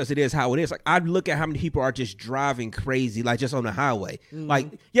just because it is how it is? Like I look at how many people are just driving crazy, like just on the highway. Mm-hmm. Like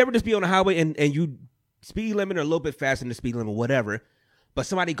you ever just be on the highway and you speed limit or a little bit faster than the speed limit, whatever. But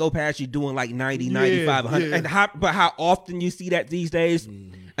somebody go past you doing like 90, 95, 100. Yeah. And how often you see that these days?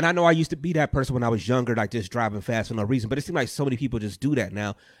 Mm. And I know I used to be that person when I was younger, like just driving fast for no reason. But it seems like so many people just do that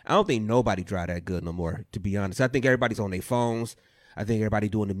now. I don't think nobody drive that good no more, to be honest. I think everybody's on their phones. I think everybody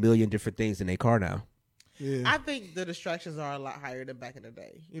doing a million different things in their car now. Yeah. I think the distractions are a lot higher than back in the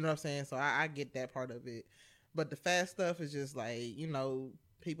day. You know what I'm saying? So I get that part of it. But the fast stuff is just like,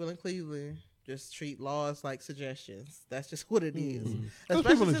 people in Cleveland just treat laws like suggestions. That's just what it is.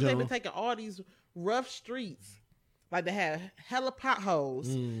 Especially since they've been taking all these rough streets, like they have hella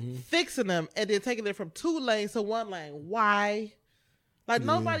potholes, fixing them, and then taking it from 2 lanes to 1 lane. Why? Like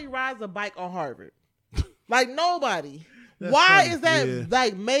nobody rides a bike on Harvard. Like nobody. Why is that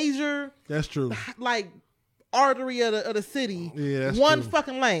like major? That's true. Like artery of the city. Yeah, one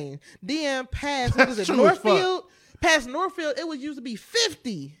fucking lane. Then past what is it? Northfield. Past Northfield, it was used to be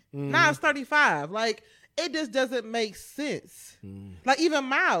 50. Now it's 35. Like, it just doesn't make sense. Like, even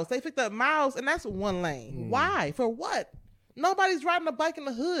Miles. They picked up Miles, and that's 1 lane. Why? For what? Nobody's riding a bike in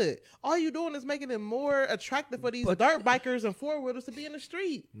the hood. All you doing is making it more attractive for these dirt bikers and 4-wheelers to be in the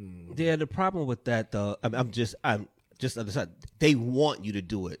street. Yeah, the problem with that, though, I'm just they want you to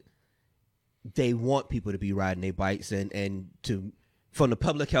do it. They want people to be riding their bikes and to, from the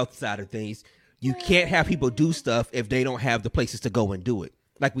public health side of things, you can't have people do stuff if they don't have the places to go and do it.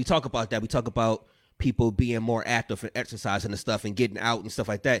 Like we talk about that. We talk about people being more active and exercising and stuff and getting out and stuff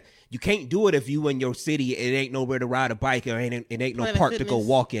like that. You can't do it if you in your city, it ain't nowhere to ride a bike or it ain't no park to go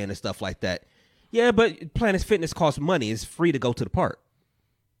walk in and stuff like that. Yeah, but Planet Fitness costs money. It's free to go to the park.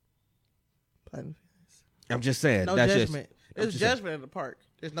 Planet Fitness. I'm just saying. No that's judgment. There's judgment in the park.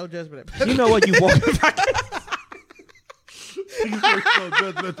 There's no judgment at Planet You know what you want.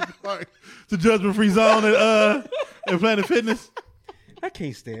 The judgment-free zone at Planet Fitness. I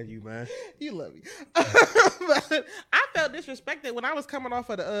can't stand you, man. You love me. But I felt disrespected when I was coming off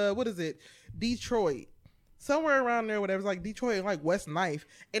of the Detroit. Somewhere around there, whatever. It's like Detroit and like West 9th.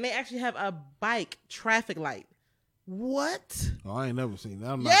 And they actually have a bike traffic light. What? Oh, I ain't never seen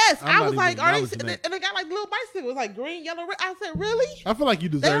that. I was like, are they? And they got like little bicycles, like green, yellow, red. I said, really? I feel like you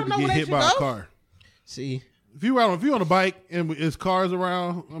deserve to get hit by a car. See, if you on a bike and there's cars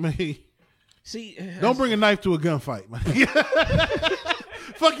around, I mean, don't bring a knife to a gunfight, man.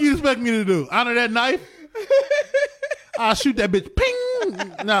 Fuck you expect me to do? Honor that knife? I'll shoot that bitch.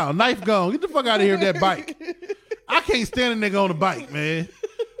 Ping! No, knife gone. Get the fuck out of here with that bike. I can't stand a nigga on a bike, man.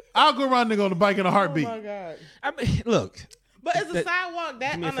 I'll go around nigga on the bike in a heartbeat. Oh my God. I mean, look. But is the sidewalk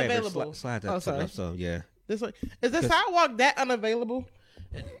that unavailable? Slide that up, so yeah. This way. Is the sidewalk that unavailable?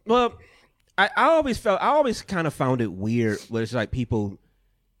 Well, I always kind of found it weird where it's like people,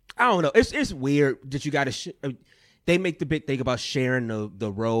 I don't know. It's weird that you got to. They make the big thing about sharing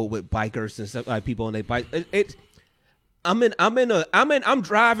the road with bikers and stuff, like people on their bike. I'm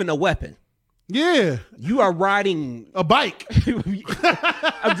driving a weapon. Yeah, you are riding a bike.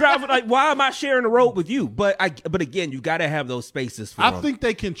 I'm driving. Like, why am I sharing the road with you? But again, you got to have those spaces. I think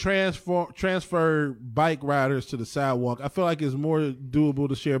they can transfer bike riders to the sidewalk. I feel like it's more doable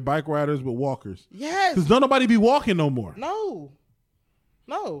to share bike riders with walkers. Yes, because nobody be walking no more. No.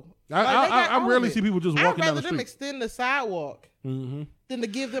 I rarely see people just walking down the street. I'd rather them extend the sidewalk than to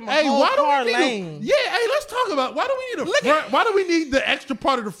give them a whole car lane. Let's talk about why do we need a front? Why do we need the extra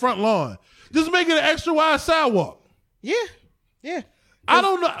part of the front lawn? Just make it an extra wide sidewalk. Yeah. I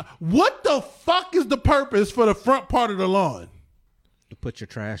don't know. What the fuck is the purpose for the front part of the lawn? To put your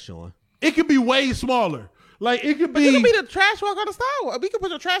trash on. It could be way smaller. Like it could be. It could be the trash walk on the sidewalk. We could put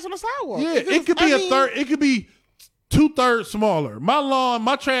the trash on the sidewalk. Yeah, it could be a third. It could be 2/3 smaller. My lawn,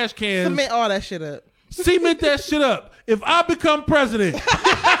 my trash cans. Cement all that shit up. Cement that shit up. If I become president,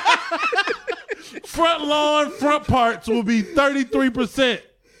 front lawn, front parts will be 33%.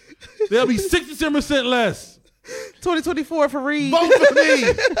 They'll be 67% less. 2024 for Reed. Vote for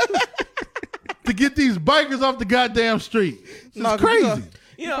me to get these bikers off the goddamn street. It's crazy.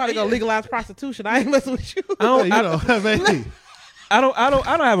 You probably gonna legalize prostitution. I ain't messing with you. I don't have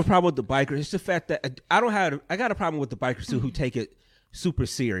a problem with the bikers. It's the fact that I got a problem with the bikers too who take it super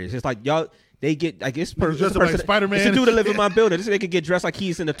serious. It's like y'all. They get, I guess, dressed like Spider-Man. It's a dude to live in my building. This nigga get dressed like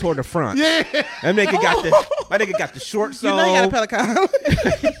he's in the Tour de France. Yeah. That nigga got the short sew. You know you got a Peloton.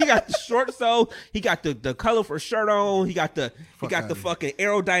 He got the short sew. He got the colorful shirt on. He got the fucking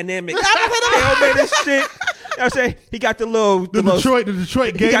aerodynamic helmet and shit. You know what I'm saying? He got the Detroit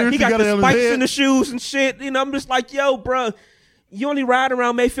Gators. He got the spikes in the shoes and shit. You know, I'm just like, yo, bro. You only ride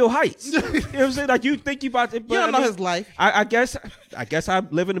around Mayfield Heights. You know what I'm saying? Like you think you about to. You don't know his life. I guess I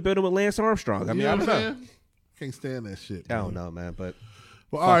live in the building with Lance Armstrong. I mean, I don't know. Can't stand that shit. I don't know, man. But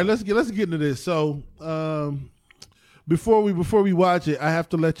well, all right, let's get into this. So, before we watch it, I have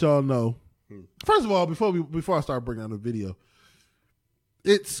to let y'all know. First of all, before I start bringing on the video,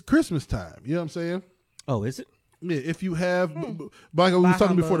 it's Christmas time. You know what I'm saying? Oh, is it? Yeah. If you have, like I was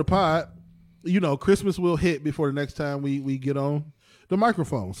talking before the pod. You know, Christmas will hit before the next time we get on the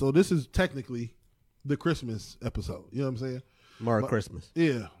microphone. So this is technically the Christmas episode. You know what I'm saying? Merry Christmas.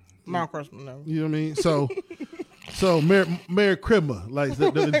 Yeah. Merry Christmas, no. You know what I mean? So Merry Christmas, like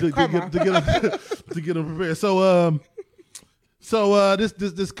to get them prepared. So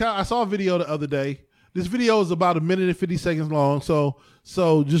this I saw a video the other day. This video is about 1 minute and 50 seconds long. So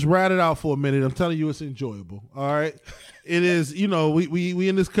just ride it out for a minute. I'm telling you, it's enjoyable. All right. It is, you know, we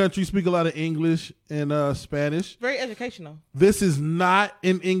in this country speak a lot of English and Spanish. Very educational. This is not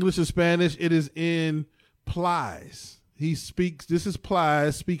in English or Spanish. It is in Plies. This is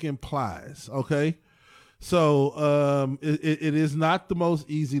Plies speaking Plies, okay? So it is not the most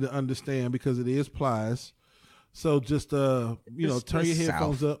easy to understand because it is Plies. So just, turn your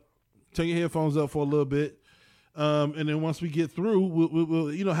headphones up. Turn your headphones up for a little bit. And then once we get through,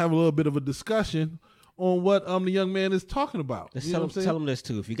 we'll have a little bit of a discussion on what the young man is talking about. Tell him this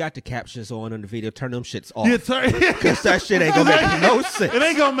too. If you got the captions on the video, turn them shits off. Yeah, because that shit ain't gonna make no sense. It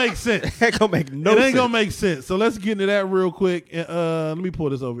ain't gonna make sense. It ain't gonna make no sense. It ain't gonna make sense. So let's get into that real quick. Let me pull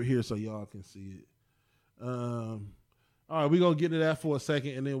this over here so y'all can see it. All right, we're gonna get into that for a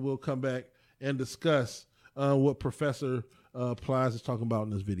second, and then we'll come back and discuss what Professor Plies is talking about in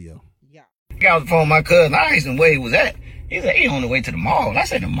this video. Yeah. I got on the phone with my cousin. I asked him where he was at. He said he on the way to the mall. I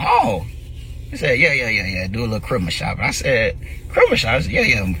said, the mall? He said, yeah. Do a little Christmas shopping. I said, Christmas shopping? I said,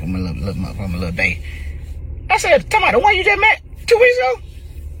 yeah, from a little day. I said, talking about the one you just met 2 weeks ago?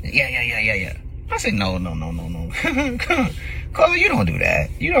 Yeah. I said, no. Cause you don't do that.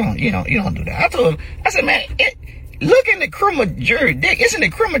 You don't do that. I told him, I said, man, look in the criminal jurisdiction. It's in the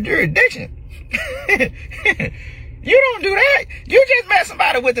criminal jurisdiction. You don't do that. You just met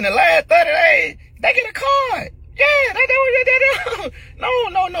somebody within the last 30 days. They get a card. Yeah, that.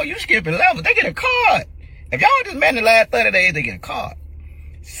 No, you skipping levels. They get a card. If y'all just met in the last 30 days, they get a card.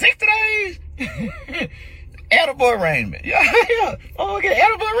 60 days, edible arrangement. Yeah. Oh, get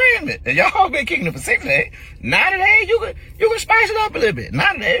edible arrangement. And y'all been kicking it for 60 days. 90 days, you can spice it up a little bit.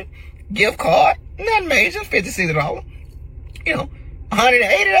 90 days, gift card, nothing major, $50, $60.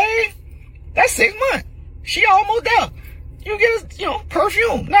 180 days, that's 6 months. She almost there. You get a,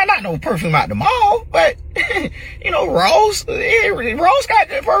 perfume. Not no perfume out the mall, but, Rose. Rose got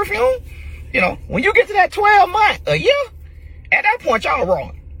that perfume. When you get to that 12 month, a year, at that point, y'all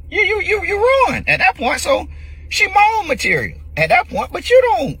wrong. You ruined at that point. So she mold material at that point, but you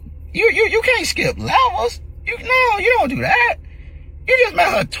don't, you can't skip levels. You don't do that. You just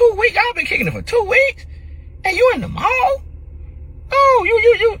met her 2 weeks. Y'all been kicking it for 2 weeks and you in the mall. No,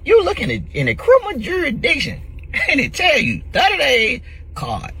 you looking in the criminal jurisdiction. And it tell you 30 days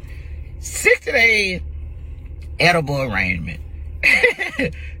card, 60 days edible arrangement,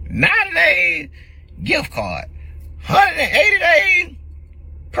 90 days gift card, 180 days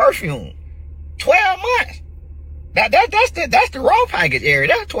perfume, 12 months. That's the raw package area.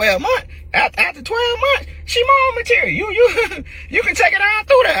 That's 12 months. After 12 months, she mold material. You can take it out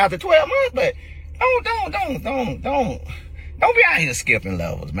through that after 12 months, but don't be out here skipping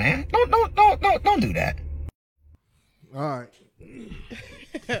levels, man. Don't do that. All right.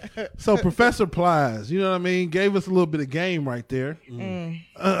 So Professor Plies, you know what I mean, gave us a little bit of game right there.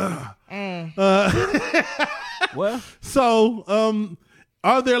 Well, so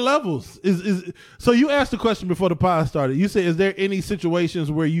Are there levels? So you asked the question before the pod started. You said, is there any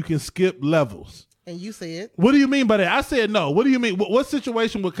situations where you can skip levels? And you said, what do you mean by that? I said no. What do you mean? What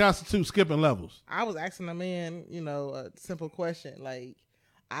situation would constitute skipping levels? I was asking a man, a simple question. Like,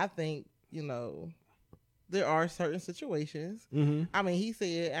 I think, there are certain situations. Mm-hmm. I mean, he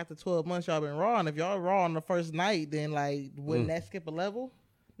said after 12 months y'all been raw, and if y'all raw on the first night, then like wouldn't that skip a level?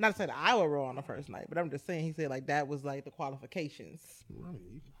 Not to say that I was raw on the first night, but I'm just saying he said like that was like the qualifications.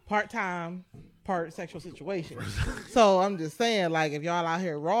 Part-time, part sexual situation. So I'm just saying like if y'all out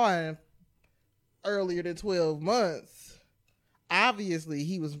here rawing earlier than 12 months, obviously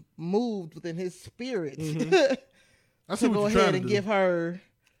he was moved within his spirit to go ahead and give her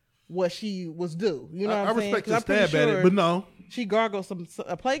what she was due. You know what I'm saying? I respect the stab at it, but no. She gargled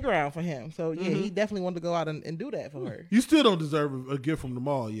a playground for him. So, yeah, he definitely wanted to go out and do that for her. You still don't deserve a gift from the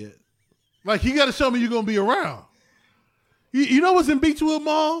mall yet. Like, you got to show me you're going to be around. You know what's in Beechwood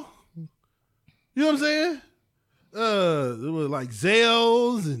Mall? You know what I'm saying? It was like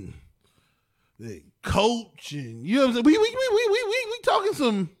Zales and Coach and, you know what I'm saying? We talking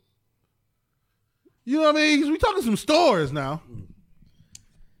some, you know what I mean? We talking some stores now.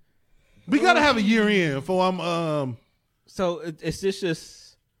 We got to have a year in before I'm, So is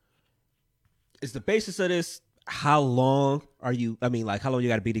the basis of this, how long are you, how long you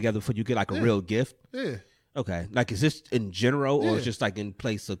got to be together before you get like a real gift? Yeah. Okay. Like, is this in general or just like in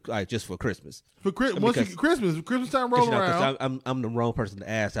place of, like, just for Christmas? For Christmas time roll around. I'm the wrong person to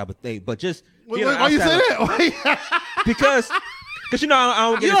ask, I would think. But just, why you say that? because I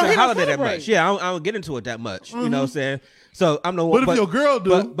don't get into holiday that much. Yeah, I don't get into it that much. You know what I'm saying? So I'm the one. What if your girl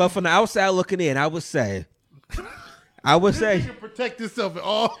do? But from the outside looking in, I would say. You can protect yourself at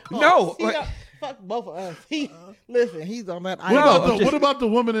all costs. No. Fuck both of us. Listen, he's on that. What about the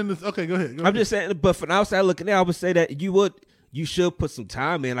woman in this? Okay, go ahead. I'm just saying, but from the outside looking in, I would say that you should put some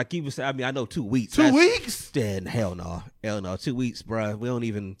time in. Like you would say, I know 2 weeks. 2 weeks? Then hell no. 2 weeks, bro. We don't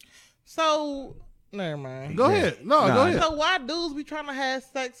even. So, never mind. Go ahead. Go ahead. So why dudes be trying to have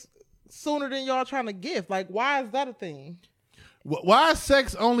sex sooner than y'all trying to gift? Like, why is that a thing? Why is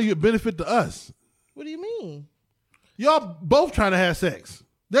sex only a benefit to us? What do you mean? Y'all both trying to have sex.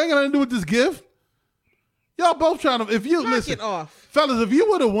 They ain't got nothing to do with this gift. Y'all both trying to. If you listen, fellas, if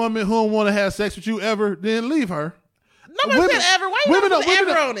you were a woman who don't want to have sex with you ever, then leave her. Nobody said ever. Why you not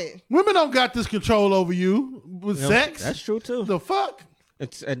ever on it? Women don't got this control over you with sex. That's true too. The fuck?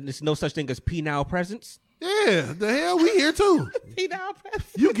 It's no such thing as penile presence. Yeah, the hell, we here too. Penile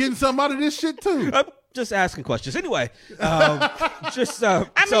presence. You getting something out of this shit too? I'm just asking questions. Anyway, so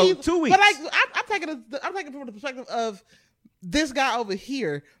 2 weeks. But like, I'm taking it from the perspective of this guy over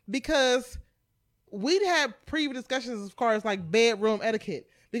here because we'd had previous discussions as far as like bedroom etiquette.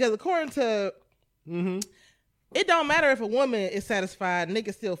 Because according to, it don't matter if a woman is satisfied,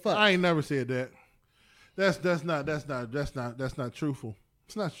 nigga still fuck. I ain't never said that. That's not truthful.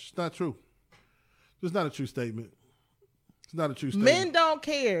 It's not true. It's not a true statement. It's not a true statement. Men don't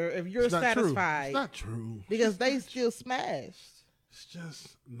care if you're satisfied. It's not true. Because they still smashed. It's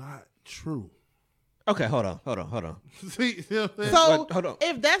just not true. Okay, hold on. See what I'm saying? So hold on.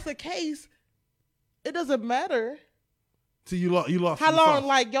 If that's the case, it doesn't matter. See, you lost. How long,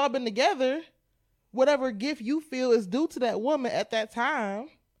 like y'all been together? Whatever gift you feel is due to that woman at that time,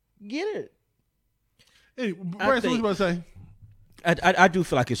 get it. Hey, Brad, what you about to say? I do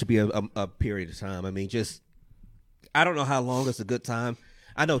feel like it should be a period of time. I mean, just I don't know how long is a good time.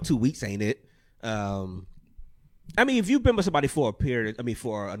 I know 2 weeks ain't it. I mean, if you've been with somebody for a period,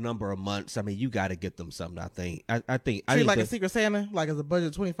 for a number of months, you got to get them something. I think. Treat like a Secret Santa, like it's a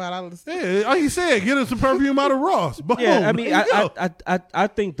budget of $25. Yeah, like you said, get him some perfume out of Ross. Boom, yeah, I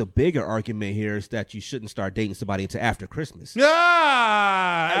think the bigger argument here is that you shouldn't start dating somebody until after Christmas. Yeah,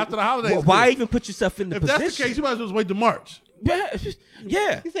 after the holidays. Well, why even put yourself in the position? If that's the case, you might as well wait till March. Yeah.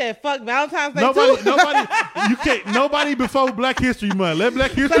 He said, "Fuck Valentine's Day." Nobody before Black History Month. Let Black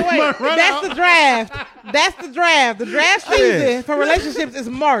History Month run out. That's the draft. That's the draft. The draft season for relationships is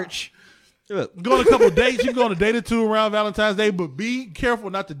March. Look, go on a couple of dates. You can go on a date or two around Valentine's Day, but be careful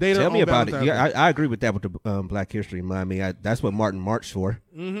not to date her. Tell me about it. Yeah, I agree with that with the Black History Month. That's what Martin marched for.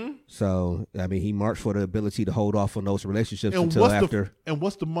 Mm-hmm. So he marched for the ability to hold off on those relationships until after. And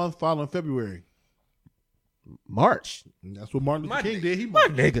what's the month following February? March. And that's what Martin Luther King did. He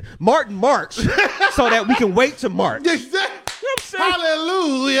Martin march so that we can wait to March. Exactly. You know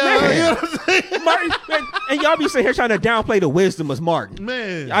Hallelujah. Man. You know what I'm saying? Martin, and y'all be sitting here trying to downplay the wisdom of Martin.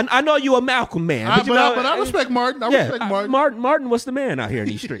 Man. I know you a Malcolm man. But I respect Martin. I respect Martin. Martin was the man out here in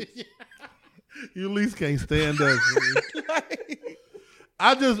these streets. You at least can't stand us.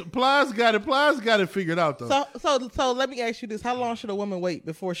 Plies got it figured out though. So let me ask you this: how long should a woman wait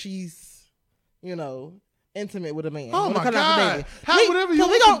before she's, intimate with a man? Oh when it my comes out to God! dating? Whatever you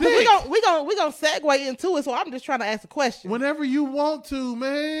we want gonna, to we gonna segue into it. So I'm just trying to ask a question. Whenever you want to,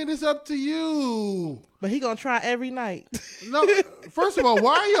 man, it's up to you. But he gonna try every night. No, first of all,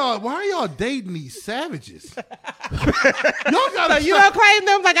 why are y'all dating these savages? Y'all gotta So you don't claim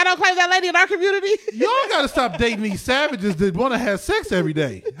them like I don't claim that lady in our community. y'all gotta stop dating these savages that want to have sex every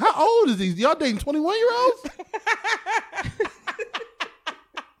day. How old is these? Y'all dating 21-year-olds?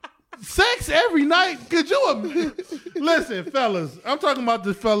 Sex every night? Could you listen, fellas? I'm talking about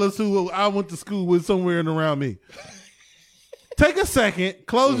the fellas who I went to school with somewhere and around me. Take a second,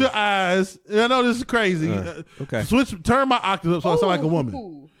 close your eyes. I know this is crazy. Okay. Turn my octave up so I sound like a woman.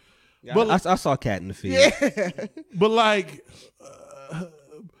 Ooh. Yeah, But- I saw Cat in the Field. But like,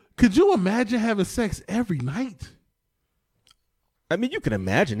 could you imagine having sex every night? I mean, you can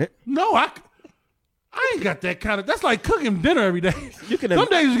imagine it. No, I ain't got that kind of. That's like cooking dinner every day. You can. Some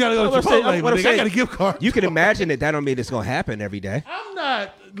days you gotta go to Chipotle. What I'm I saying, got a gift card. You can imagine it. That don't mean it's gonna happen every day. I'm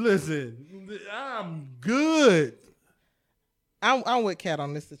not. Listen, I'm good. I'm with Kat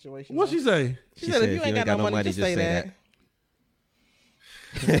on this situation. What she say? She said, if you ain't got no money, just say that. that.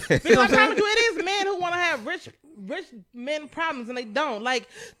 Because I'm trying to do it is men who want to have rich men problems and they don't. Like,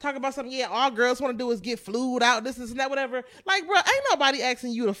 talk about something, all girls want to do is get flued out, this and that, whatever. Like, bro, ain't nobody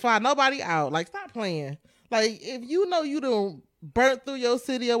asking you to fly nobody out. Like, stop playing. Like, if you know you done burnt through your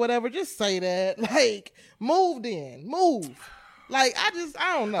city or whatever, just say that. Like, move. Like, I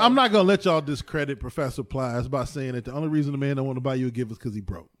don't know. I'm not gonna let y'all discredit Professor Plies by saying that the only reason the man don't want to buy you a gift is because he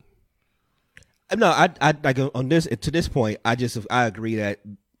broke. No, I like on this to this point. I agree that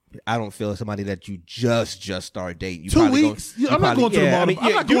I don't feel somebody that you just start dating. You 2 probably weeks. I'm not going to the mall.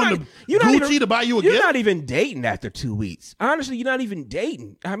 I'm not going to Gucci to buy you a gift. You're not even dating after 2 weeks. Honestly, you're not even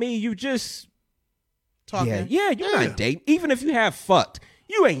dating. I mean, you just talking. You're not dating. Even if you have fucked,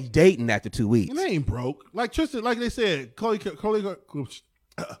 you ain't dating after 2 weeks. It ain't broke. Like Tristan, like they said, Khloe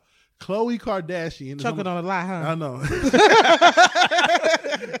Kardashian. Choking on a lie, huh? I know.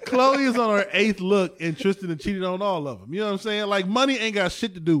 Khloe is on her 8th look, and Tristan had cheated on all of them. You know what I'm saying? Like, money ain't got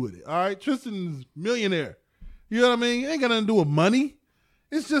shit to do with it. All right, Tristan's millionaire. You know what I mean? It ain't got nothing to do with money.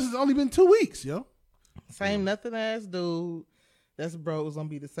 It's only been 2 weeks, yo. Same nothing ass dude that's broke is gonna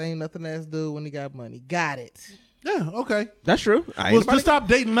be the same nothing ass dude when he got money. Got it. Yeah, okay. That's true. Well, to stop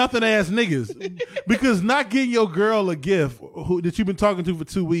dating nothing ass niggas, because not getting your girl a gift that you've been talking to for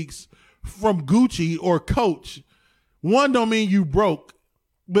 2 weeks from Gucci or Coach, one don't mean you broke,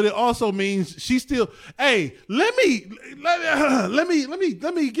 but it also means she still. Hey, let me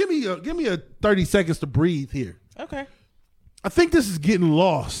give me a 30 seconds to breathe here. Okay. I think this is getting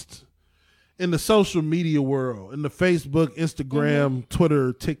lost in the social media world, in the Facebook, Instagram,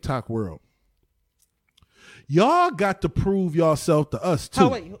 Twitter, TikTok world. Y'all got to prove yourself to us too. Oh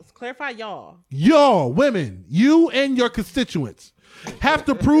wait, clarify y'all. Y'all, women, you and your constituents have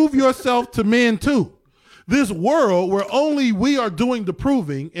to prove yourself to men too. This world where only we are doing the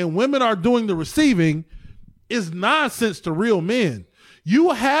proving and women are doing the receiving is nonsense to real men.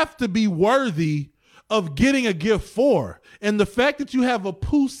 You have to be worthy of getting a gift for. And the fact that you have a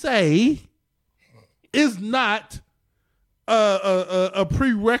poussey is not a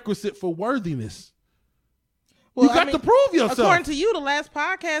prerequisite for worthiness. Well, you got to prove yourself. According to you, the last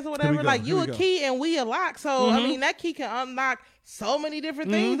podcast or whatever, like you a go. key and we a lock. So I mean, that key can unlock so many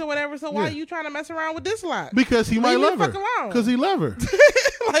different things or whatever. So why are you trying to mess around with this lock? Because he might love her. Because he love her.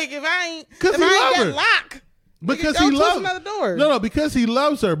 Like if I ain't, because he love her. That lock. Because he loves another door. No, because he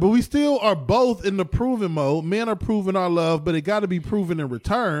loves her. But we still are both in the proving mode. Men are proving our love, but it got to be proven in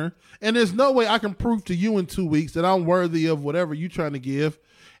return. And there's no way I can prove to you in 2 weeks that I'm worthy of whatever you're trying to give.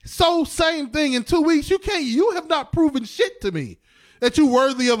 So same thing in 2 weeks. You have not proven shit to me that you're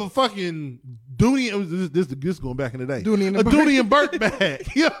worthy of a fucking Dooney. This going back in the day. Dooney and Burke bag.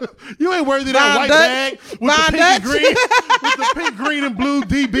 You ain't worthy of that white bag with the pink and green, with the pink, green, and blue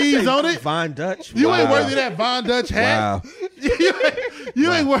DBs on it. Von Dutch. You ain't worthy of that Von Dutch hat. Wow.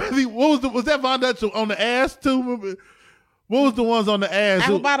 you ain't worthy. What was that Von Dutch on the ass too? What was the ones on the ass?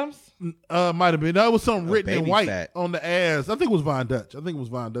 Apple bottoms. Might have been. That was something written in white fat. on the ass. I think it was Von Dutch. Let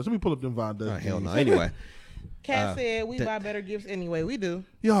me pull up them Von Dutch. Oh, hell no. Anyway. Kat said we buy better gifts anyway. We do.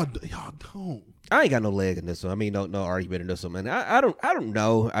 Y'all don't. I ain't got no leg in this one. I mean, no argument in this one, man. I don't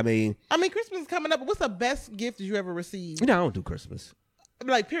know. I mean, Christmas is coming up. But what's the best gift that you ever received? I don't do Christmas.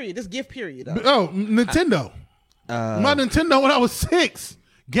 Like, period. Just gift, period. Oh, Nintendo. My Nintendo when I was 6.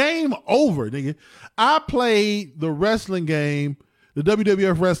 Game over, nigga. I played the wrestling game, the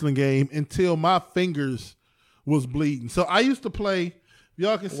WWF wrestling game, until my fingers was bleeding. So I used to play.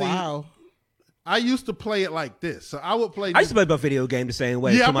 Y'all can see. Wow. I used to play it like this. So I would play. I used to play my video game the same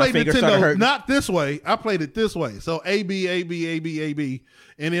way. Yeah, I until my played fingers started Nintendo. hurting. Not this way. I played it this way. So A B A B A B A B,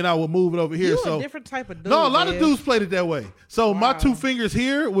 and then I would move it over here. You So a different type of dude. no, a lot of man. dudes played it that way. So my Wow. 2 fingers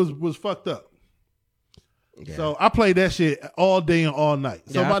here was fucked up. Yeah. So I played that shit all day and all night.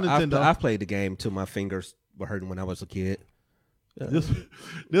 So Yeah, my I've Nintendo. played the game till my fingers were hurting when I was a kid. This what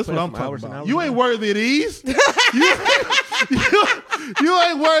Played I'm some talking hours and about. hours You and ain't hours. worthy of these. you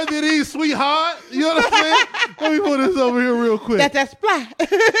ain't worthy of these, sweetheart. You know what I'm saying? Let me put this over here real quick. That's splat.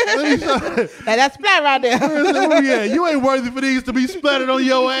 Let me show. That's splat right there. Where we at? You ain't worthy for these to be splattered on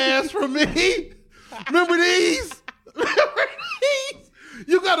your ass from me. Remember these? Remember these?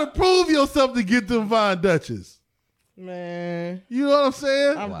 You gotta prove yourself to get them Vine Dutches. Man, You know what I'm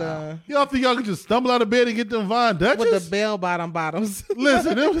saying? I'm done. Y'all think y'all can just stumble out of bed and get them Vine Dutches? With the bell bottoms.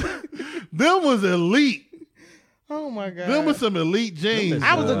 Listen, them was elite. Oh my god. Them was some elite jeans.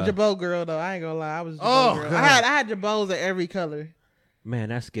 I was a Jabot girl though. I ain't gonna lie. I was a Jabot girl. God. I had Jabots of every color, Man,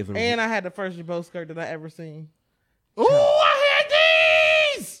 that's giving. and I had the first Jabot skirt that I ever seen. Ooh, I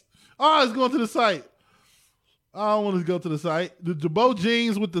had these. Oh, it's going to the site. I don't want to go to the site. The Jabot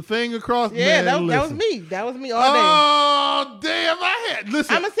jeans with the thing across. Yeah, man, that was listen. me. That was me all day. Oh damn! I had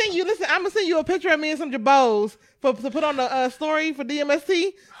listen. I'm gonna send you. Listen, I'm gonna send you a picture of me and some Jabots to put on the story for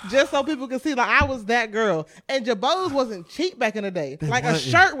DMST, just so people can see like I was that girl. And Jabots wasn't cheap back in the day. Like a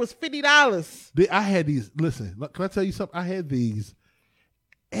wasn't. shirt was $50. I had these. Listen, look, can I tell you something? I had these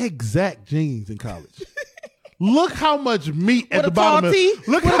exact jeans in college. Look how much meat at With the a tall bottom. Of, tee?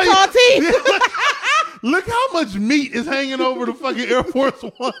 look With how a tall tee? Look how much meat is hanging over the fucking Air Force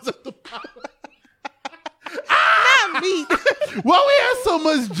Ones at the bottom. Not meat. Why we have so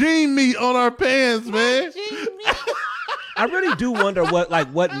much jean meat on our pants, man? I really do wonder what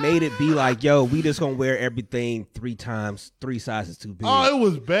made it be like, yo, we just gonna wear everything 3 sizes too big. Oh, it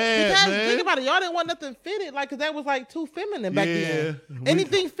was bad, Because man. think about it, y'all didn't want nothing fitted, like, cause that was like too feminine back then. Yeah.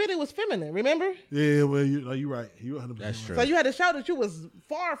 Anything fitted was feminine, remember? Yeah, well, you're right. You're 100%. That's true. So you had to show that you was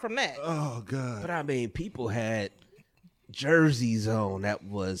far from that. Oh God. But I mean, people had jerseys on that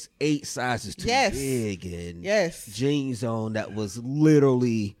was 8 sizes too Yes. big, and Yes. jeans on that was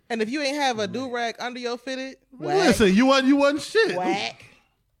literally. And if you ain't have a do-rag under your fitted, whack, Listen, you wasn't shit. whack.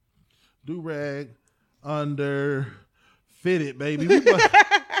 Do rag under fitted, baby. You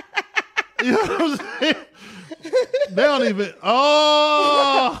know what I'm saying? They don't even.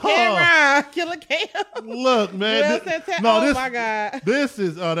 Oh, Camera, Killer Cam. look, man. Drill set, No, oh this, my God. This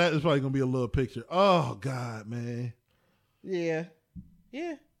is. Oh, that is probably gonna be a little picture. Oh God, man. Yeah.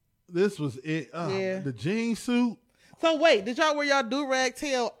 Yeah. This was it. Yeah. The jean suit. So wait, did y'all wear y'all do-rag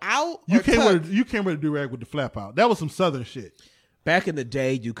tail out? You or can't wear. tucked? You can't wear the do rag with the flap out. That was some Southern shit. Back in the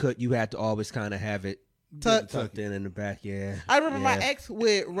day, you had to always kind of have it Tucked. tucked in the back. Yeah, I remember my Yeah. ex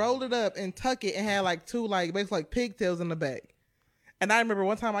would roll it up and tuck it and had like 2 basically like pigtails in the back. And I remember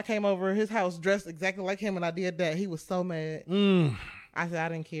one time I came over his house dressed exactly like him and I did that. He was so mad. I said I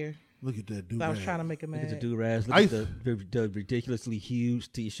didn't care. Look at that do I was rag. trying to make him Look at the mad. do-rags. Look I at the ridiculously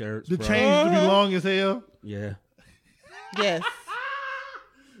huge T-shirts. The bro. chains to be long as hell. Yeah. Yes.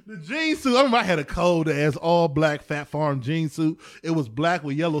 The jean suit. I remember I had a cold ass all black Fat Farm jean suit. It was black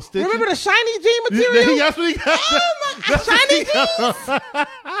with yellow stitches. Remember the shiny jean material? That's what he got. Oh my God, shiny jeans?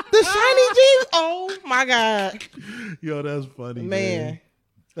 The shiny jeans? Oh my God. Yo, that's funny, Man.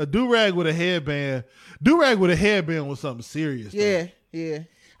 A do-rag with a headband. Do-rag with a headband was something serious. though. Yeah, yeah.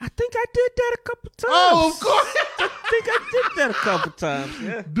 I think I did that a couple times. Oh, of course. I think I did that a couple times.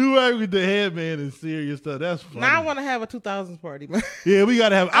 Yeah. Do-rag with the headband is serious stuff. That's funny. Now I want to have a 2000s party, man. Yeah, we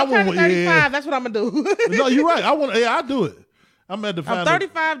gotta have. I'm turning 35. Yeah. That's what I'm going to do. No, you're right. I want. Yeah, I do it. I'm at the. I'm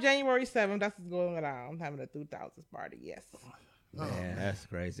 35 January 7th. That's what's going on. I'm having a 2000s party. Yes. Man, that's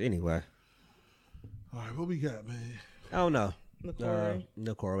crazy. Anyway, All right, what we got, man? I don't know. LaCroix.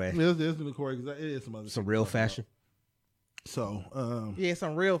 LaCroix. There's the Corey because it is some other Some shit real to talk about. fashion. So, Yeah,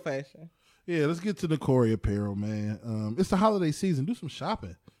 some real fashion. yeah, let's get to the Corey apparel, man. It's the holiday season. Do some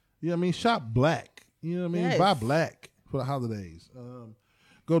shopping. You know what I mean? Shop black. You know what I mean? Yes. Buy black for the holidays.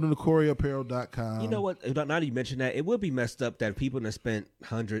 Go to thecoreyapparel.com. You know what? Now that you mention that, it would be messed up that people that spent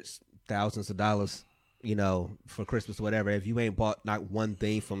hundreds, thousands of dollars, for Christmas or whatever, if you ain't bought not one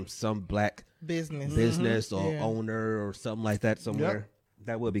thing from some black Business. or Yeah. owner or something like that somewhere,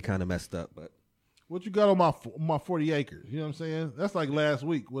 that would be kind of messed up. But What you got on my 40 acres? You know what I'm saying? That's like last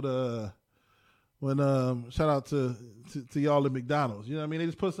week with when shout out to y'all at McDonald's. You know what I mean? They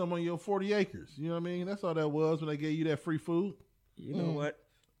just put something on your 40 acres. You know what I mean? That's all that was when they gave you that free food. you know what?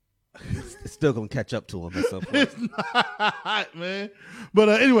 It's still gonna catch up to him at some point. It's not, man. But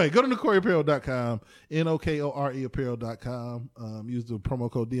anyway, go to NokoreApparel.com, NOKORE Apparel.com. Use the promo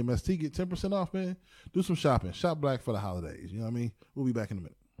code DMST, get 10% off, man. Do some shopping. Shop black for the holidays. You know what I mean? We'll be back in a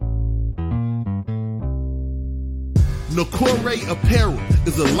minute. Nokore Apparel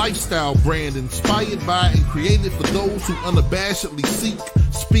is a lifestyle brand inspired by and created for those who unabashedly seek,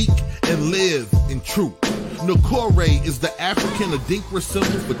 speak, and live in truth. Nokore is the African Adinkra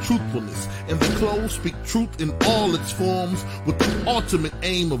symbol for truthfulness, and the clothes speak truth in all its forms with the ultimate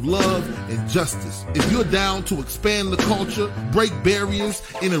aim of love and justice. If you're down to expand the culture, break barriers,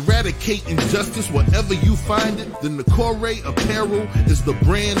 and eradicate injustice wherever you find it, then Nokore Apparel is the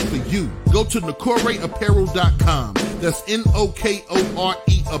brand for you. Go to NokoreApparel.com. That's NOKORE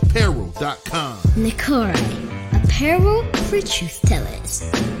Apparel.com. Nokore, apparel for truth tellers.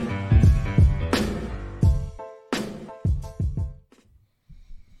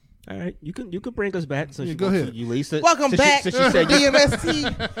 All right, you can bring us back. Since go ahead. You Lisa. Welcome back Since to you said you,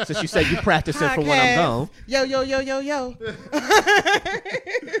 DMST since you said you practicing for when I'm gone. Yo.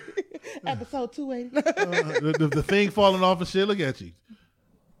 Episode 280. The thing falling off and shit. Look at you.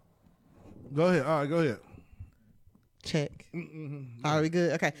 Go ahead. All right, go ahead. Check. Are we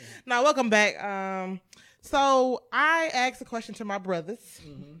good? Okay. Now, welcome back. So I asked a question to my brothers,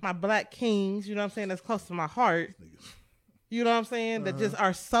 my black kings, you know what I'm saying, that's close to my heart. You know what I'm saying? That just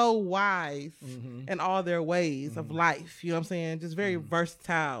are so wise in all their ways of life. You know what I'm saying? Just very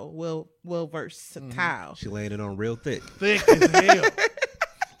versatile, well versatile. She laying it on real thick. Thick as hell.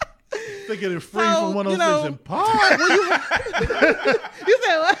 Thicker than free from 106 in Park. You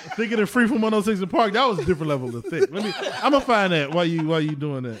said what? Thicker than free from 106 in Park. That was a different level of thick. I'm gonna find that while you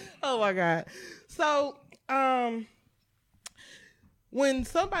doing that. Oh my God. So, when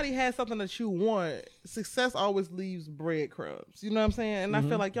somebody has something that you want, success always leaves breadcrumbs. You know what I'm saying? And I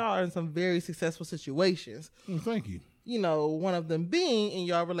feel like y'all are in some very successful situations. Thank you. You know, one of them being in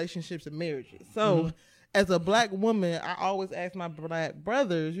y'all relationships and marriages. So, as a black woman, I always ask my black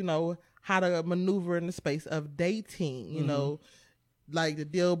brothers, you know, how to maneuver in the space of dating, you know, like the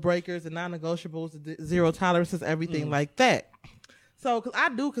deal breakers, the non-negotiables, the zero tolerances, everything like that. So, because I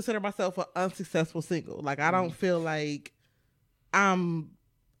do consider myself an unsuccessful single. Like, I don't feel like I'm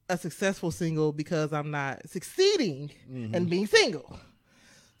a successful single because I'm not succeeding in being single.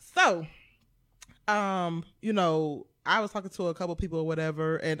 So, you know, I was talking to a couple people or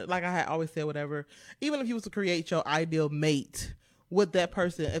whatever, and like I had always said, whatever, even if you was to create your ideal mate, would that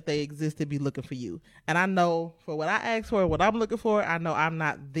person, if they existed, be looking for you? And I know for what I asked for, what I'm looking for, I know I'm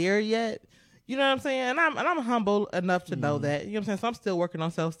not there yet. You know what I'm saying? And I'm humble enough to know that. You know what I'm saying? So I'm still working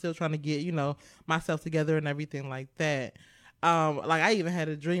on self, still trying to get, you know, myself together and everything like that. Like I even had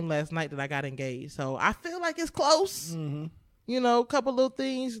a dream last night that I got engaged. So I feel like it's close. You know, a couple little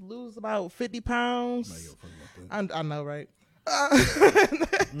things, lose about 50 pounds. I know, right?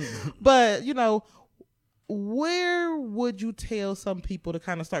 But, you know, where would you tell some people to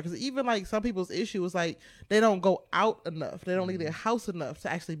kind of start? Because even like some people's issue is like they don't go out enough. They don't leave their house enough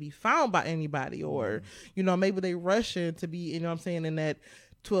to actually be found by anybody. Or, you know, maybe they rushing to be, you know what I'm saying, in that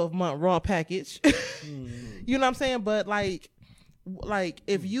 12-month raw package. You know what I'm saying? But like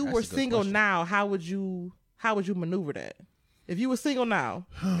if you were single now, how would you maneuver that? If you were single now,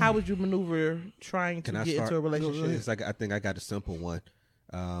 how would you maneuver trying to get into a relationship? It's like, I think I got a simple one.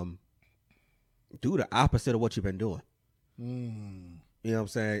 Do the opposite of what you've been doing. You know what I'm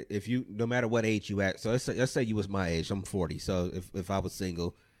saying? If you, no matter what age you at, so let's say you was my age, I'm 40. So if I was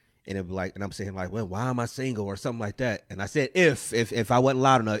single, and it'd be like, and I'm saying like, well, why am I single or something like that? And I said if I wasn't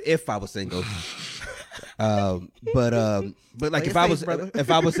loud enough, if I was single. But like if I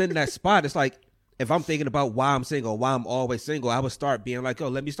was in that spot, it's like if I'm thinking about why I'm single, why I'm always single, I would start being like, oh,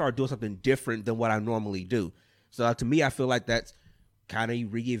 let me start doing something different than what I normally do. So to me, I feel like that's kind of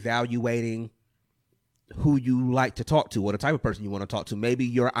reevaluating who you like to talk to or the type of person you want to talk to. Maybe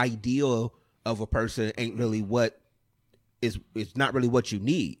your ideal of a person ain't really it's not really what you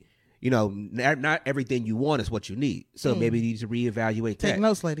need. You know, not everything you want is what you need. So maybe you need to reevaluate that. Take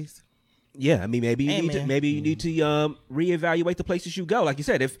notes, ladies. Yeah, I mean, maybe you need to reevaluate the places you go. Like you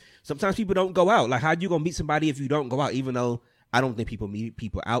said, if sometimes people don't go out, like how you gonna meet somebody if you don't go out? Even though I don't think people meet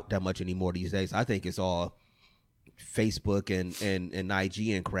people out that much anymore these days. I think it's all Facebook and IG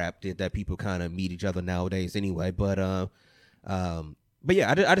and crap that people kind of meet each other nowadays anyway. But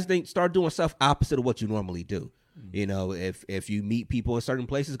yeah, I just think start doing stuff opposite of what you normally do. You know, if you meet people in certain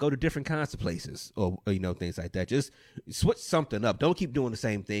places, go to different kinds of places or you know, things like that. Just switch something up. Don't keep doing the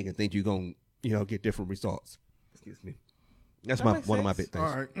same thing and think you're going to, you know, get different results. Excuse me. That's one of my big things.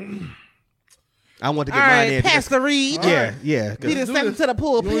 All right. I want to get All mine right, in. pass the read. Yeah, yeah. He done stepped into the You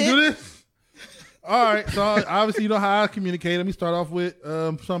want to do pulpit. this? All right, so obviously you know how I communicate. Let me start off with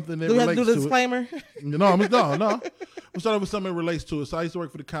something that Do we have to relates do the to disclaimer? it. No. We'll start off with something that relates to it. So I used to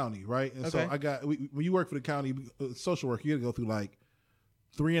work for the county, right? And Okay. so when you work for the county, social work, you got to go through like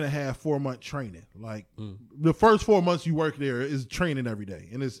 3.5, 4 month training. Like the first 4 months you work there is training every day,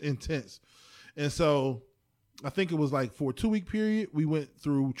 and it's intense. And so I think it was like for a 2-week period, we went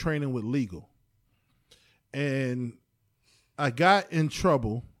through training with legal, and I got in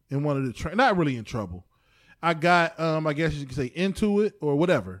trouble in one of the not really in trouble. I got, I guess you could say, into it or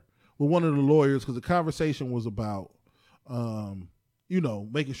whatever with one of the lawyers because the conversation was about,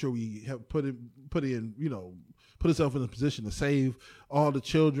 making sure we have put ourselves in a position to save all the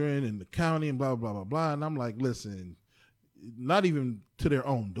children in the county and blah blah blah blah. And I'm like, listen, not even to their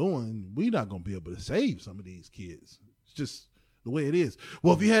own doing, we're not gonna be able to save some of these kids. It's just the way it is.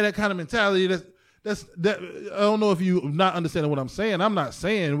 Well, if you had that kind of mentality, That's I don't know if you not understanding what I'm saying. I'm not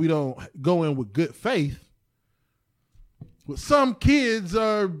saying we don't go in with good faith. But some kids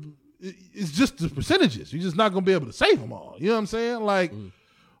it's just the percentages. You're just not gonna be able to save them all. You know what I'm saying? Like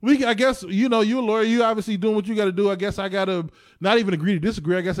I guess you're a lawyer. You obviously doing what you got to do. I guess I gotta not even agree to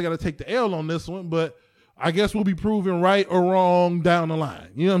disagree. I guess I gotta take the L on this one. But I guess we'll be proven right or wrong down the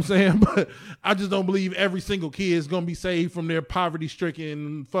line. You know what I'm saying? But I just don't believe every single kid is going to be saved from their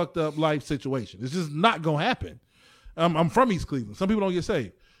poverty-stricken, fucked up life situation. It's just not going to happen. I'm from East Cleveland. Some people don't get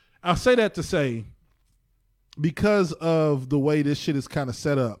saved. I'll say that to say, because of the way this shit is kind of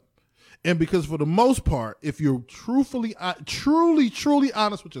set up, and because for the most part, if you're truly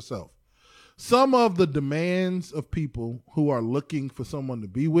honest with yourself, some of the demands of people who are looking for someone to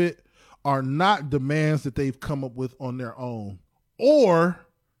be with are not demands that they've come up with on their own or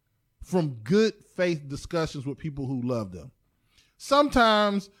from good faith discussions with people who love them.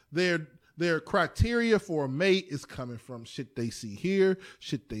 Sometimes their criteria for a mate is coming from shit they see here,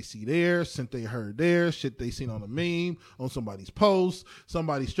 shit they see there, shit they heard there, shit they seen on a meme, on somebody's post,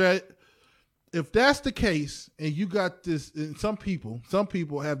 somebody's strat. If that's the case, and you got this, and some people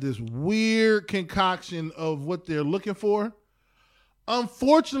have this weird concoction of what they're looking for,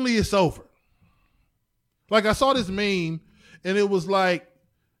 unfortunately, it's over. Like I saw this meme, and it was like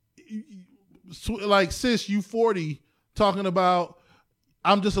sis, you 40, talking about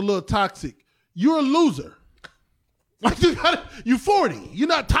I'm just a little toxic. You're a loser. Like you 40. You're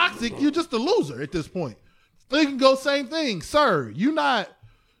not toxic. You're just a loser at this point. They can go same thing, sir. You're not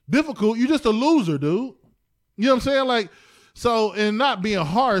difficult. You're just a loser, dude. You know what I'm saying? Like, so, and not being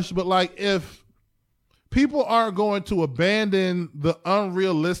harsh, but like if people aren't going to abandon the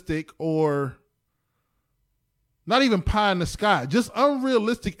unrealistic or not even pie in the sky, just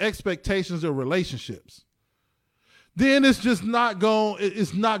unrealistic expectations of relationships, then it's just not going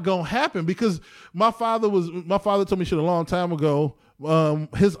to happen. Because my father told me shit a long time ago.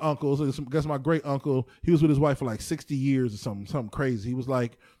 His uncle, I guess my great uncle, he was with his wife for like 60 years or something crazy. He was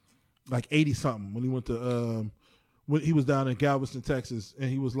like 80 something when he went to when he was down in Galveston, Texas, and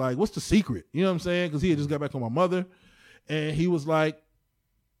he was like, what's the secret? You know what I'm saying? Because he had just got back on my mother, and he was like,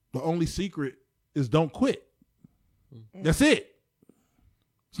 the only secret is don't quit. That's it.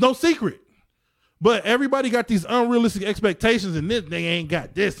 It's no secret. But everybody got these unrealistic expectations, and this they ain't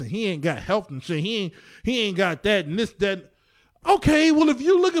got this, and he ain't got health and shit. He ain't got that, and this, that. Okay, well, if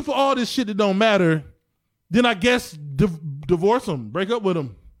you're looking for all this shit that don't matter, then I guess divorce him, break up with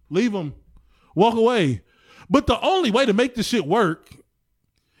him, leave him, walk away. But the only way to make this shit work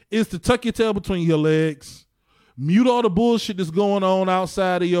is to tuck your tail between your legs, mute all the bullshit that's going on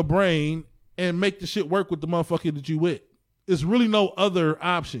outside of your brain, and make the shit work with the motherfucker that you with. There's really no other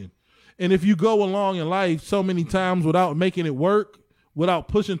option. And if you go along in life so many times without making it work, without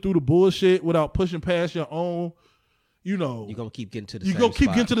pushing through the bullshit, without pushing past your own, you're gonna keep getting to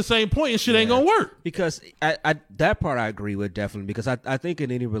the same point, and shit ain't gonna work. Because I that part I agree with definitely. Because I think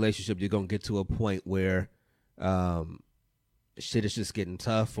in any relationship you're gonna get to a point where shit is just getting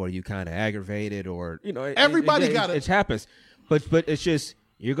tough, or you kind of aggravated, or it happens. But it's just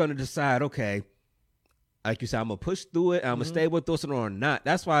you're gonna decide, okay, like you said, I'm gonna push through it. I'm gonna stay with this or not.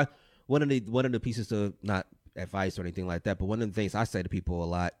 That's why one of the pieces of, not advice or anything like that, but one of the things I say to people a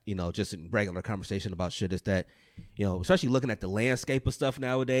lot, just in regular conversation about shit, is that, especially looking at the landscape of stuff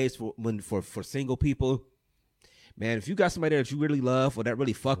nowadays for single people, man, if you got somebody that you really love or that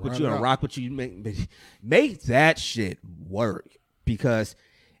really fuck with you and rock with you, make that shit work, because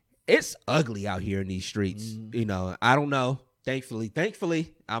it's ugly out here in these streets. I don't know.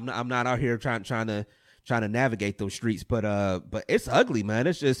 Thankfully, I'm not out here trying to navigate those streets, but it's ugly, man.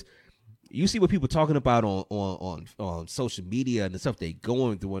 It's just you see what people talking about on social media and the stuff they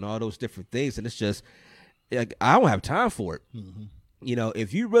going through and all those different things, and it's just like, I don't have time for it. Mm-hmm. You know,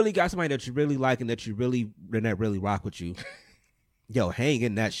 if you really got somebody that you really like and that really rock with you, yo, hang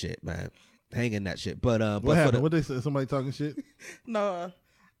in that shit, man. Hang in that shit. But what happened? What they say? Somebody talking shit? No,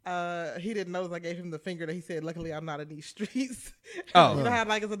 he didn't notice I gave him the finger that he said, "Luckily, I'm not in these streets." Oh, you know how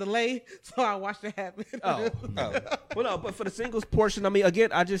like it's a delay, so I watched it happen. Oh. Well, no, but for the singles portion, I mean, again,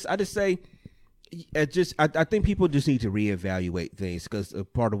 I just say, I think people just need to reevaluate things, because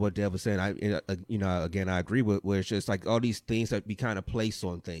part of what Dev was saying, I agree with, where it's just like all these things that we kind of place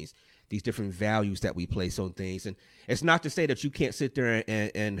on things, these different values that we place on things, and it's not to say that you can't sit there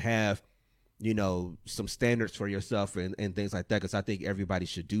and have, you know, some standards for yourself and things like that, because I think everybody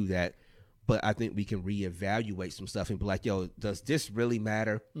should do that. But I think we can reevaluate some stuff and be like, yo, does this really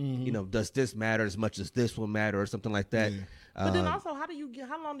matter? Mm-hmm. You know, does this matter as much as this will matter, or something like that? Yeah. But then also, how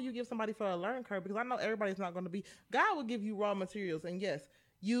long do you give somebody for a learning curve? Because I know everybody's not going to be. God will give you raw materials, and yes,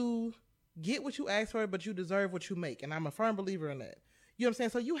 you get what you ask for, but you deserve what you make, and I'm a firm believer in that. You know what I'm saying?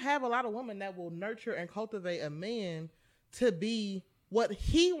 So you have a lot of women that will nurture and cultivate a man to be what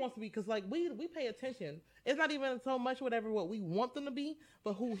he wants to be, because like we pay attention. It's not even so much what we want them to be,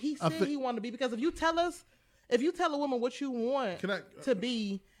 but who he said he wanted to be. Because if you tell a woman what you want to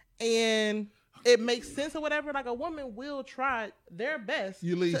be, and it makes sense or whatever, like a woman will try their best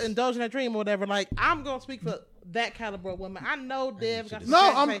to indulge in that dream or whatever. Like, I'm gonna speak for that caliber of woman. I know Dev got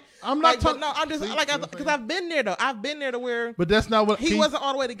I'm not talking. No, I'm just because I've been there though. I've been there to where, but that's not what he wasn't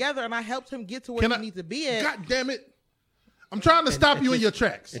all the way together, and I helped him get to where he needs to be at. God damn it! I'm trying to stop you in your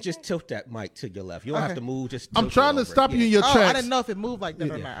tracks. And just tilt that mic to your left. You don't have to move. Just I'm trying to stop you in your tracks. I didn't know if it moved like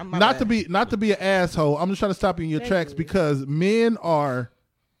that or not. Not to be an asshole. I'm just trying to stop you in your tracks because men are.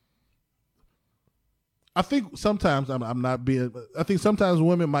 I think sometimes I think sometimes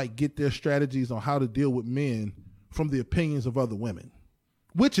women might get their strategies on how to deal with men from the opinions of other women,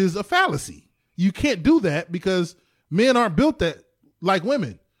 which is a fallacy. You can't do that because men aren't built that like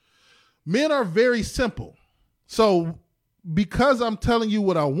women. Men are very simple. So because I'm telling you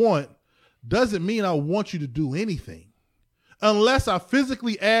what I want doesn't mean I want you to do anything. Unless I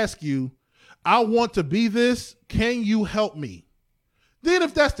physically ask you, I want to be this, can you help me? Then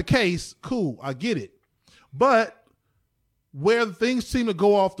if that's the case, cool, I get it. But where things seem to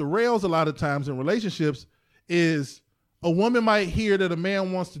go off the rails a lot of times in relationships is a woman might hear that a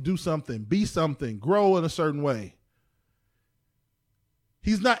man wants to do something, be something, grow in a certain way.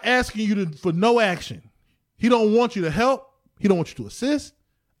 He's not asking you for no action. He don't want you to help. He don't want you to assist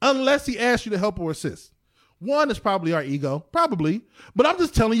unless he asks you to help or assist. One is probably our ego, probably, but I'm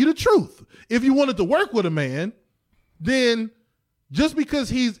just telling you the truth. If you wanted to work with a man, then just because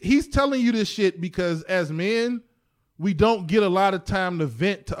he's telling you this shit, because as men, we don't get a lot of time to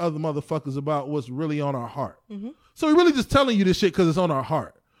vent to other motherfuckers about what's really on our heart. Mm-hmm. So we're really just telling you this shit because it's on our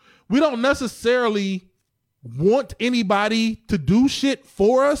heart. We don't necessarily want anybody to do shit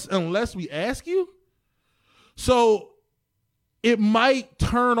for us unless we ask you. So it might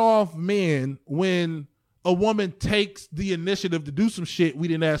turn off men when a woman takes the initiative to do some shit we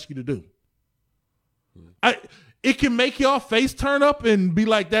didn't ask you to do. It can make y'all face turn up and be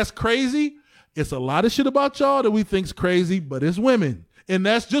like, that's crazy. It's a lot of shit about y'all that we think's crazy, but it's women. And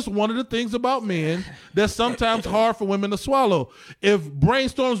that's just one of the things about men that's sometimes hard for women to swallow. If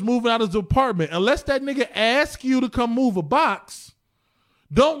Brainstorm's moving out of his apartment, unless that nigga asks you to come move a box,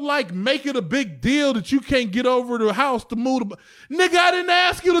 don't make it a big deal that you can't get over to the house to move the box. Nigga, I didn't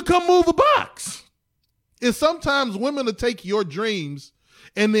ask you to come move a box. And sometimes women will take your dreams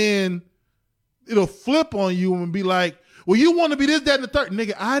and then it'll flip on you and be like, well, you want to be this, that, and the third.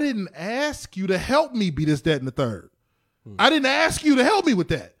 Nigga, I didn't ask you to help me be this, that, and the third. I didn't ask you to help me with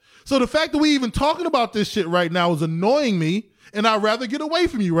that. So the fact that we even talking about this shit right now is annoying me, and I'd rather get away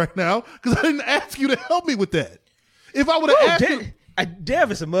from you right now because I didn't ask you to help me with that. If I would have asked you...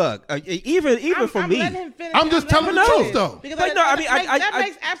 Dev is a mug. Even for me. I'm just telling the truth, though. Because that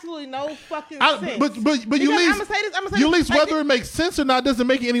makes absolutely no fucking sense. But you at least whether it makes sense or not doesn't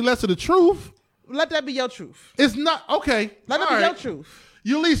make it any less of the truth. Let that be your truth. It's not okay. Let that be your truth.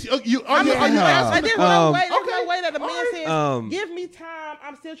 You at least there's no way that a man says, "Give me time.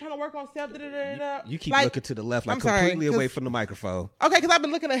 I'm still trying to work on self." You keep looking to the left, completely away from the microphone. Okay, because I've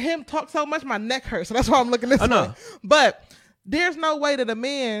been looking at him talk so much, my neck hurts, so that's why I'm looking this way. But there's no way that a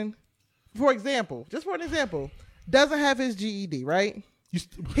man, for an example, doesn't have his GED, right?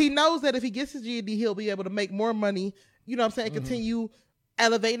 He knows that if he gets his GED, he'll be able to make more money. You know what I'm saying? Continue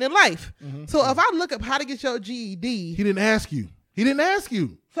elevating in life. So if I look up how to get your GED, he didn't ask you. He didn't ask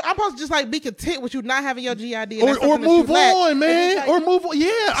you. So I'm supposed to just like be content with you not having your GID, and that's Or something that move you lack. on, man. Like, Or move on. Yeah,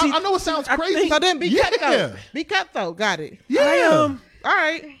 See, I know it sounds crazy. so then be yeah. cutthroat. Be cutthroat. Got it. Yeah. All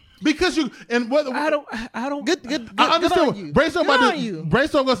right. Because you and whether I don't. Good. I understand. Good on you. Brainstorm Good about on you.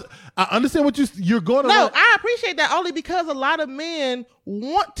 Brainstorm goes. I understand what you're going to. No, I appreciate that only because a lot of men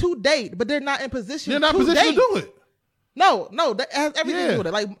want to date, but they're not in position. They're not to positioned date. to do it. No, that has everything to do with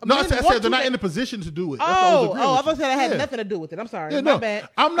it. Like, no, I men said want they're to not date. in the position to do it. That's what I was agreeing I with was you. saying that had Yeah. nothing to do with it. I'm sorry. Yeah, My no. bad.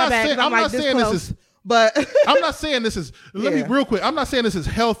 I'm not My bad, saying- 'cause I'm not this saying this close. is- But I'm not saying this is. Let me Yeah. real quick. I'm not saying this is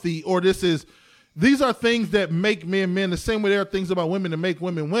healthy or this is. These are things that make men men. The same way there are things about women that make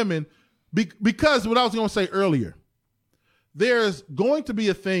women women. Because what I was going to say earlier, there's going to be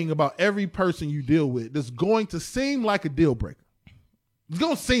a thing about every person you deal with that's going to seem like a deal breaker. It's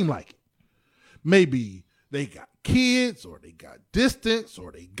going to seem like it. Maybe they got kids, or they got distance,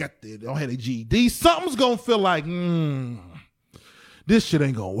 or they don't have a GED. Something's going to feel like, this shit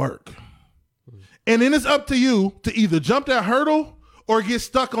ain't going to work. And then it's up to you to either jump that hurdle or get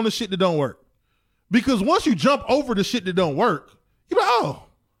stuck on the shit that don't work. Because once you jump over the shit that don't work, you're like, oh,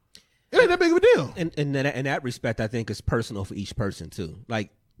 it ain't that big of a deal. And in that respect, I think it's personal for each person too. Like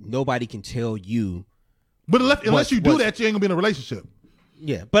nobody can tell you. But unless you do what's- that, you ain't gonna be in a relationship.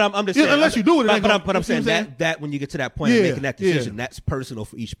 Yeah, but I'm just Yeah, saying, unless you do it, it ain't but I'm gonna- saying you know what I'm saying? that when you get to that point Yeah, of making that decision, yeah. that's personal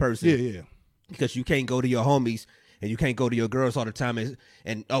for each person. Yeah. Because you can't go to your homies and you can't go to your girls all the time and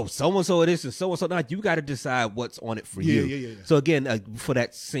so and so it is and so and so not. You got to decide what's on it for you. Yeah. So again, for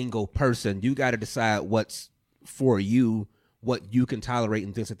that single person, you got to decide what's for you, what you can tolerate,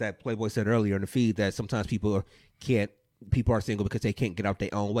 and things like that. Playboy said earlier in the feed that sometimes people are single because they can't get out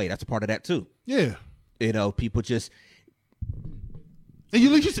their own way. That's a part of that too. Yeah. You know, people just. And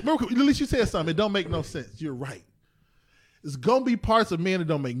at least you said something. It don't make no sense. You're right. It's gonna be parts of men that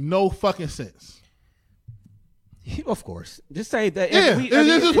don't make no fucking sense. Of course, just say that. Yeah,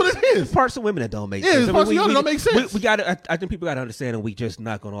 it's just what it is. It's parts of women that don't make Yeah, sense. it's parts of y'all that don't make sense. We got to. I think people got to understand, and we just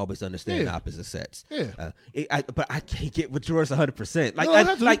not going to always understand Yeah. the opposite sex. Yeah. But I can't get with yours 100%. Like, No, I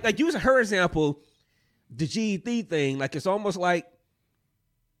have to. like using her example, the GED thing. Like, it's almost like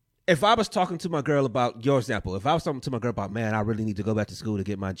if I was talking to my girl about your example. If I was talking to my girl about, man, I really need to go back to school to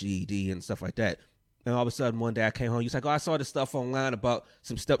get my GED and stuff like that. And all of a sudden, one day I came home. You was like, "Oh, I saw this stuff online about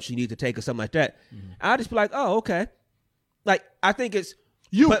some steps you need to take or something like that." I'd just be like, "Oh, okay." Like, I think it's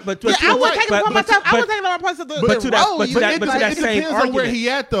You- but yeah, I would take it but- upon but- myself. I but- would take it upon myself. but to that- but to that- It but to that same depends on where argument. he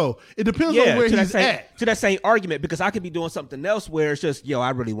at though. It depends yeah, on where to that he's same, at. to that same argument, because I could be doing something else where it's just, yo, I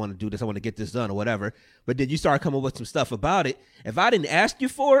really want to do this. I want to get this done or whatever. But then you start coming with some stuff about it. If I didn't ask you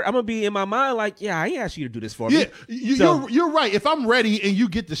for it, I'm gonna be in my mind like, yeah, I ain't asked you to do this for Yeah, me. So- you're right. If I'm ready and you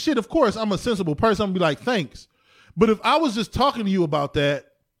get the shit, of course I'm a sensible person. I'm gonna be like, thanks. But if I was just talking to you about that,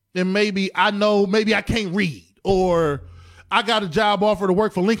 then maybe I can't read, or I got a job offer to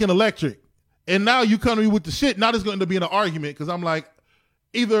work for Lincoln Electric, and now you come to me with the shit. Now there's going to be an argument because I'm like,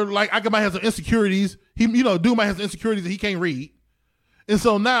 either like I might have some insecurities. Dude might have some insecurities that he can't read, and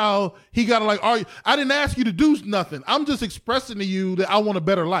so now he got to like argue. I didn't ask you to do nothing. I'm just expressing to you that I want a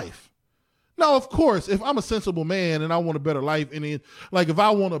better life. Now, of course, if I'm a sensible man and I want a better life, and then like if I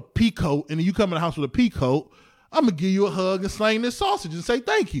want a pea coat and then you come in the house with a pea coat, I'm gonna give you a hug and slang this sausage and say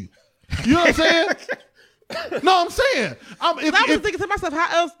thank you. You know what I'm saying? No, I'm saying. I was thinking to myself,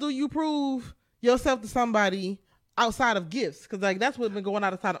 how else do you prove yourself to somebody outside of gifts? Because like that's what's been going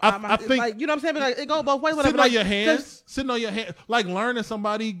on outside. I think, like, you know what I'm saying? But, like, it go both ways. Whatever. Sitting on your hands, like learning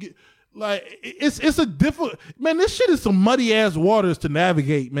somebody. Like it's a different, man. This shit is some muddy ass waters to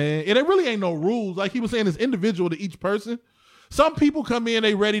navigate, man. And it really ain't no rules. Like he was saying, it's individual to each person. Some people come in,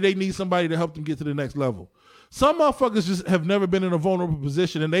 they ready, they need somebody to help them get to the next level. Some motherfuckers just have never been in a vulnerable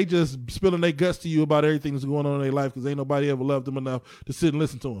position, and they just spilling their guts to you about everything that's going on in their life because ain't nobody ever loved them enough to sit and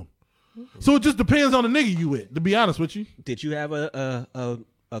listen to them. So it just depends on the nigga you with, to be honest with you. Did you have a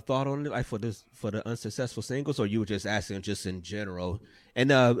thought on it, like for the unsuccessful singles, or you were just asking just in general?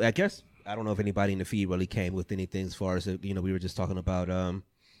 And I guess I don't know if anybody in the feed really came with anything as far as we were just talking about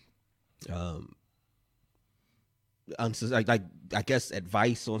like I guess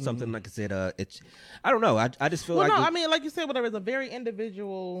advice on something. Like I said, it's I don't know. I just feel like I mean, like you said, whatever. It's a very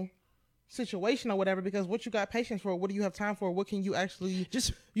individual situation or whatever. Because what you got patience for? What do you have time for? What can you actually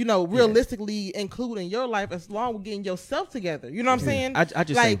just realistically include in your life as long as getting yourself together? You know what I'm saying? I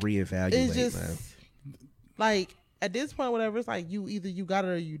just say reevaluate. It's just man. like at this point, whatever. It's like either you got it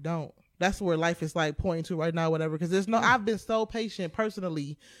or you don't. That's where life is like pointing to right now, whatever. Because there's I've been so patient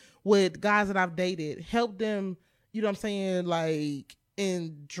personally with guys that I've dated, helped them. You know what I'm saying? Like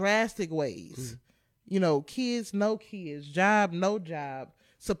in drastic ways, kids, no kids, job, no job,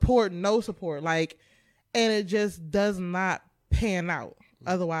 support, no support. Like, and it just does not pan out.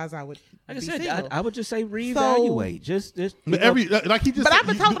 Otherwise, I would. Like I be said, single. I would just say reevaluate. Just like he just. But I've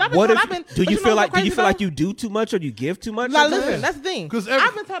been told. what if, I've been. do you feel like you you do too much or you give too much? Now listen, that's the thing. 'Cause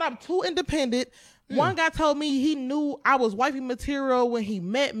I've been told I'm too independent. One guy told me he knew I was wifey material when he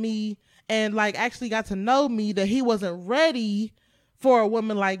met me and like actually got to know me, that he wasn't ready for a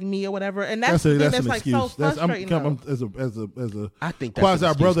woman like me or whatever. And that's an like excuse. so frustrating. As a I think that's quasi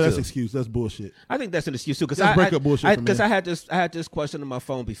an brother, that's excuse, too. excuse. That's bullshit. I think that's an excuse too. Because That's breakup bullshit for Because men. I had this question on my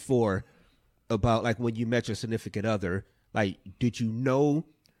phone before about like when you met your significant other. Like, did you know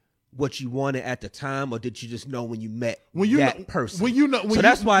what you wanted at the time, or did you just know when you met that person? When you know, when so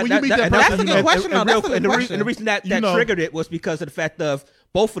that's why when you meet that and person, that's a good question. And, That's a good and the question. reason that You know. triggered it was because of the fact of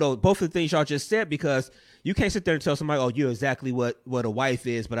both of the things y'all just said. Because you can't sit there and tell somebody, "Oh, you're exactly what a wife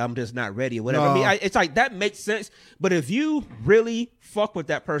is," but I'm just not ready or whatever. No. I mean, it's like that makes sense. But if you really fuck with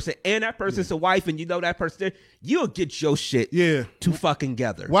that person and that person's a wife, and you know that person, you'll get your shit to fucking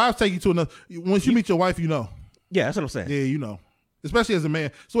together. Wives take you to another. Once you meet your wife, you know. Yeah, that's what I'm saying. Yeah, you know. Especially as a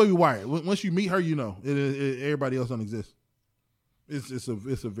man, it's the way we wired. Once you meet her, you know. Everybody else don't exist. It's a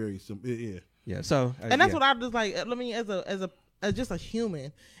very simple. Yeah. So And that's what I just like. I mean, as just a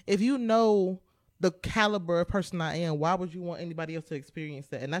human, if you know the caliber of person I am, why would you want anybody else to experience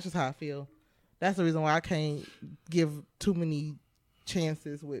that? And that's just how I feel. That's the reason why I can't give too many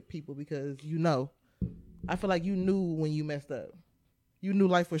chances with people, because I feel like you knew when you messed up. You knew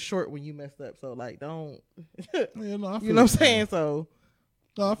life was short when you messed up. So like, don't. I feel you know what I'm saying? So.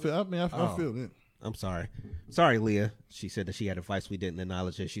 No, I feel it. I'm sorry. Sorry, Leah. She said that she had advice we didn't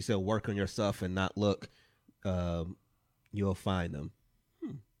acknowledge it. She said, work on yourself and not look. You'll find them.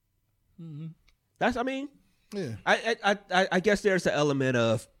 Mm-hmm. That's, I mean, yeah. I guess there's an element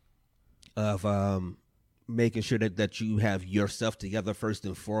of making sure that you have yourself together first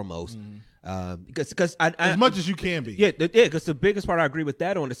and foremost. Because as much as you can be. Yeah, because the biggest part I agree with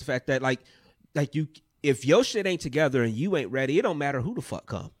that on is the fact that like you, if your shit ain't together and you ain't ready, it don't matter who the fuck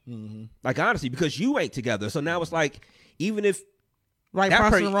come. Mm-hmm. Like, honestly, because you ain't together. So now it's like, even if right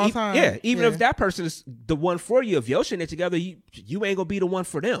person, wrong time. Even if that person is the one for you, if your shit ain't together, you ain't gonna be the one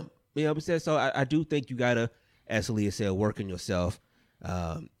for them. You know what I'm saying? So I do think you gotta, as Leah said, work on yourself.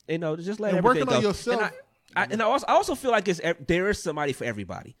 Just let everything working go. on yourself. And I also feel like there is somebody for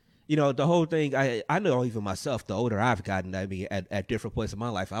everybody. You know, the whole thing. I know even myself. The older I've gotten, I mean, at different points in my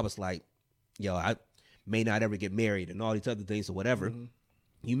life, I was like, I may not ever get married and all these other things or whatever. Mm-hmm.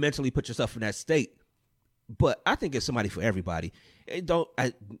 You mentally put yourself in that state. But I think it's somebody for everybody.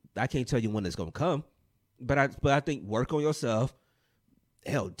 I can't tell you when it's gonna come, but I think work on yourself.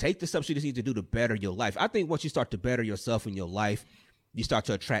 Hell, take the steps you just need to do to better your life. I think once you start to better yourself in your life, you start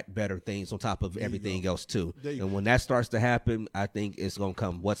to attract better things on top of everything else too. And when that starts to happen, I think it's gonna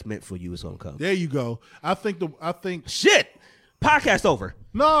come. What's meant for you is gonna come. There you go. I think shit. Podcast over.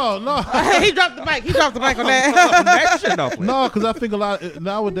 No. He dropped the mic. On that. No, because I think a lot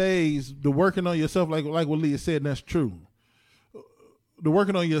nowadays, the working on yourself, like what Leah said, and that's true. The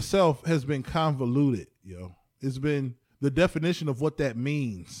working on yourself has been convoluted, It's been the definition of what that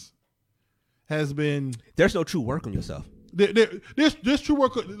means has been. There's no true work on yourself. There's true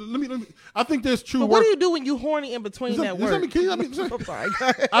work. Let me. I think there's true. But work. what do you do when you horny in between that work? I'm sorry.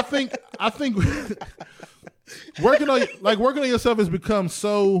 I think working on yourself has become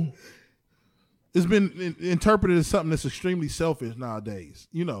so. It's been interpreted as something that's extremely selfish nowadays.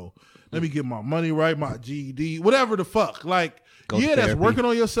 Let me get my money right, my GED, whatever the fuck. Like, that's working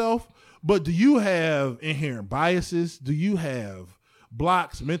on yourself. But do you have inherent biases? Do you have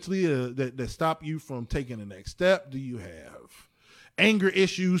blocks mentally that stop you from taking the next step? Do you have anger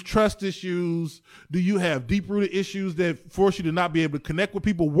issues, trust issues? Do you have deep-rooted issues that force you to not be able to connect with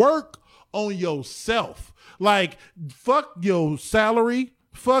people? Work on yourself. Like, fuck your salary,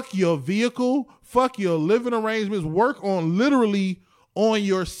 fuck your vehicle, fuck your living arrangements. Work on literally on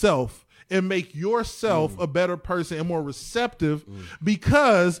yourself and make yourself a better person and more receptive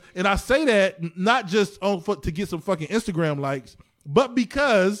because, and I say that not just to get some fucking Instagram likes, but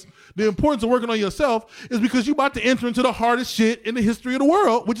because the importance of working on yourself is because you're about to enter into the hardest shit in the history of the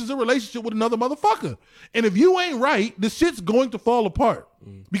world, which is a relationship with another motherfucker. And if you ain't right, the shit's going to fall apart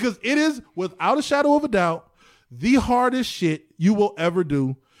because it is, without a shadow of a doubt, the hardest shit you will ever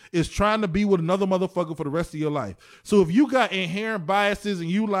do is trying to be with another motherfucker for the rest of your life. So if you got inherent biases and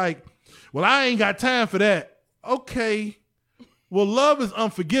you like, well, I ain't got time for that. Okay. Well, love is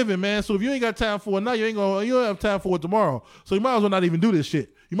unforgiving, man. So if you ain't got time for it now, you don't have time for it tomorrow. So you might as well not even do this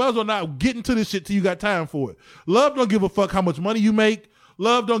shit. You might as well not get into this shit till you got time for it. Love don't give a fuck how much money you make.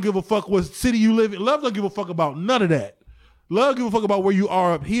 Love don't give a fuck what city you live in. Love don't give a fuck about none of that. Love give a fuck about where you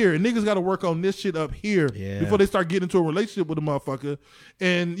are up here, and niggas got to work on this shit up here before they start getting into a relationship with a motherfucker.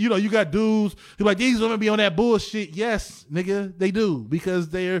 And you know, you got dudes who like these women be on that bullshit. Yes, nigga, they do because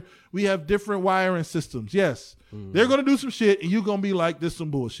we have different wiring systems. Yes, they're gonna do some shit, and you gonna be like, this some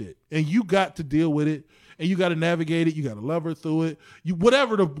bullshit, and you got to deal with it. And you got to navigate it. You got to love her through it.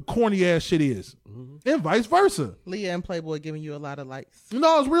 Whatever the corny ass shit is, and vice versa. Leah and Playboy giving you a lot of likes.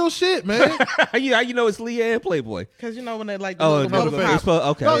 No, it's real shit, man. How you know it's Leah and Playboy? Because you know when they like Oh, the Facebook.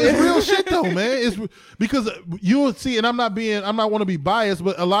 Okay. No, it's real shit though, man. It's because you will see, and I'm not want to be biased,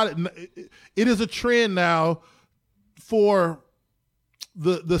 but it is a trend now for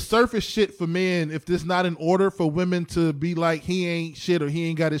the surface shit for men. If this not in order for women to be like, he ain't shit, or he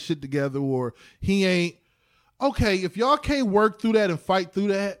ain't got his shit together, or he ain't. Okay, if y'all can't work through that and fight through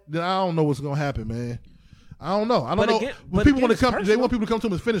that, then I don't know what's gonna happen, man. I don't know. When people want to come, they want people to come to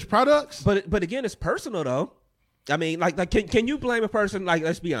them as finished products. But again, it's personal though. I mean, like can you blame a person? Like,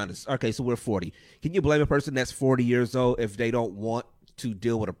 let's be honest. Okay, so we're 40. Can you blame a person that's 40 years old if they don't want to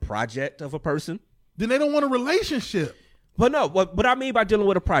deal with a project of a person? Then they don't want a relationship. But no, what I mean by dealing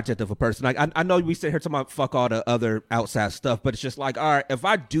with a project of a person, like I know we sit here talking about fuck all the other outside stuff, but it's just like, all right, if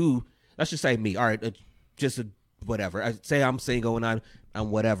I do, let's just say me, all right. Whatever. I say I'm single and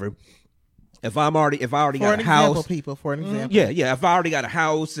I'm whatever. If I already got a house, for an example. Yeah. If I already got a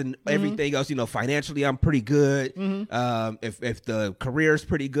house and everything else, financially I'm pretty good. If the career is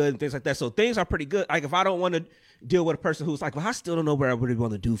pretty good and things like that, so things are pretty good. Like if I don't want to deal with a person who's like, well, I still don't know what I really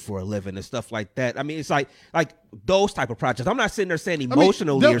want to do for a living and stuff like that. I mean, it's like those type of projects. I'm not sitting there saying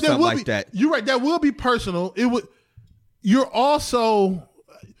emotionally or something like that. You're right. That will be personal. It would. You're also.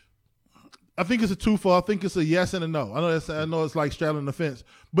 I think it's a twofold. I think it's a yes and a no. I know it's like straddling the fence,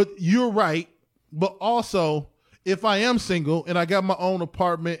 but you're right. But also, if I am single and I got my own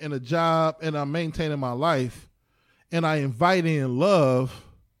apartment and a job and I'm maintaining my life and I invite in love,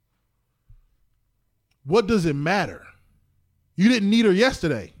 what does it matter? You didn't need her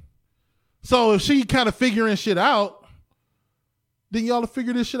yesterday. So if she kind of figuring shit out, then y'all will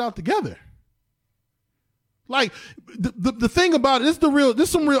figure this shit out together. Like the thing about it, this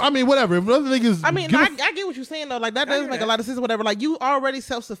some real. I mean, whatever. If other niggas, I mean, I get what you're saying though. Like that doesn't make a lot of sense. Whatever. Like you already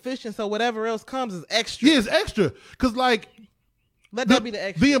self-sufficient, so whatever else comes is extra. Yeah, it's extra. Cause like, let that be the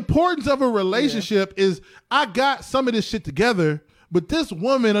extra. The importance of a relationship is I got some of this shit together, but this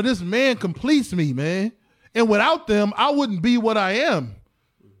woman or this man completes me, man. And without them, I wouldn't be what I am.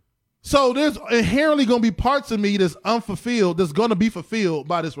 So there's inherently gonna be parts of me that's unfulfilled, that's gonna be fulfilled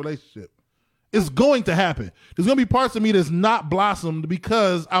by this relationship. It's going to happen. There's going to be parts of me that's not blossomed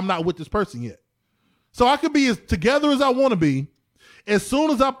because I'm not with this person yet. So I could be as together as I want to be. As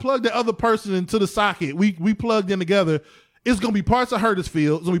soon as I plug the other person into the socket, we plugged in together, it's going to be parts of her that's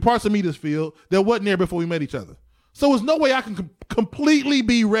filled. It's going to be parts of me that's filled that wasn't there before we met each other. So there's no way I can completely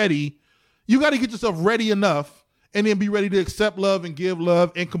be ready. You got to get yourself ready enough and then be ready to accept love and give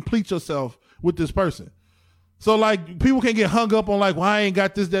love and complete yourself with this person. So, like, people can't get hung up on, like, well, I ain't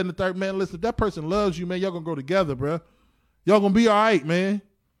got this, that, and the third. Man, listen, if that person loves you, man, y'all going to go together, bro. Y'all going to be all right, man.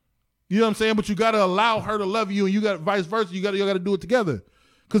 You know what I'm saying? But you got to allow her to love you, and you got vice versa. You got to do it together.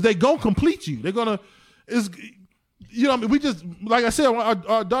 Because they going to complete you. They're going to, you know what I mean? We just, like I said,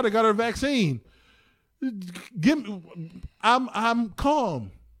 our daughter got her vaccine. I'm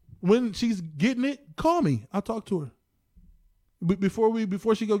calm. When she's getting it, call me. I'll talk to her.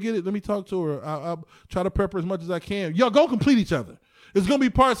 Before she go get it, let me talk to her. I'll try to prep her as much as I can. Y'all go complete each other. It's gonna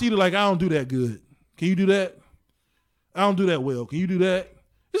be parts either like I don't do that good. Can you do that? I don't do that well. Can you do that?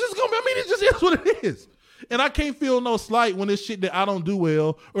 It's just gonna be. I mean, it just is what it is. And I can't feel no slight when it's shit that I don't do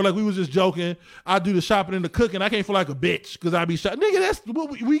well, or like we was just joking. I do the shopping and the cooking. I can't feel like a bitch because I be shot. Nigga, that's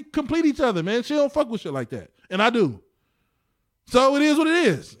what we complete each other, man. She don't fuck with shit like that, and I do. So it is what it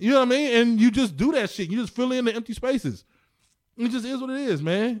is. You know what I mean? And you just do that shit. You just fill in the empty spaces. It just is what it is,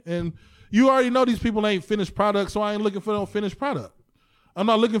 man. And you already know these people ain't finished products, so I ain't looking for no finished product. I'm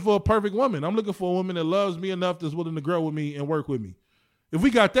not looking for a perfect woman. I'm looking for a woman that loves me enough that's willing to grow with me and work with me. If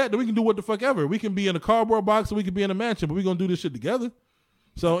we got that, then we can do what the fuck ever. We can be in a cardboard box or we can be in a mansion, but we're going to do this shit together.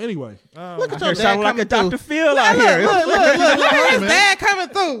 So anyway. Look at your dad sounding like a Dr. Phil out look, here. Look at his dad coming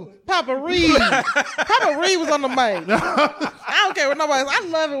through. Papa Reed. Papa Reed was on the mic. I don't care what nobody else. I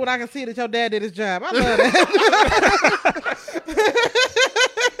love it when I can see that your dad did his job. I love that.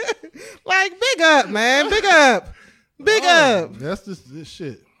 Like, big up, man. Big up. Big up. That's just this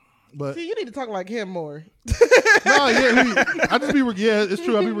shit. But see, you need to talk like him more. No, yeah, it's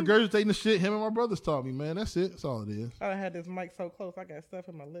true. I be regurgitating the shit him and my brothers taught me, man. That's it. That's all it is. I had this mic so close, I got stuff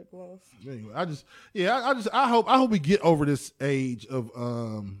in my lip gloss. Anyway, I hope we get over this age of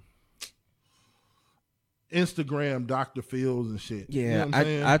Instagram Dr. Phil's and shit. Yeah, you know what I'm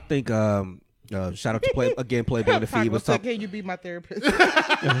saying? I think shout out to Playboy and the Feed was talking. Can you be my therapist?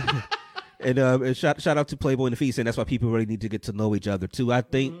 And shout out to Playboy and the Feast, and that's why people really need to get to know each other too. I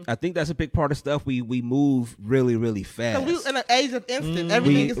think that's a big part of stuff. We move really, really fast. We in an age of instant.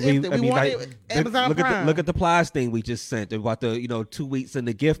 Everything is instant. We want it Amazon Prime. Look at the Plies thing we just sent about the 2 weeks in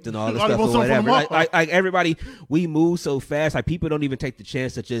the gift and all this stuff want or something whatever. from them. Like everybody, we move so fast. Like people don't even take the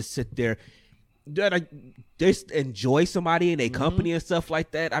chance to just sit there. Just enjoy somebody in their company and stuff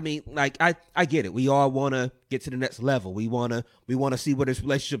like that. I mean, like I get it. We all want to get to the next level. We want to see where this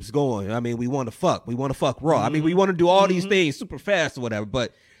relationship's going. I mean, we want to fuck. We want to fuck raw. I mean, we want to do all these things super fast or whatever.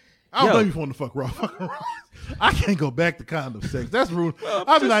 But I don't blame you for wanting to fuck raw. Fucking raw. I can't go back to condom sex. That's rude.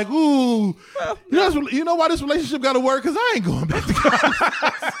 I'll be like, ooh, you know why this relationship got to work? Because I ain't going back to condom sex.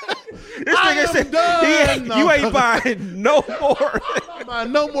 This nigga said, you ain't buying no more. I'm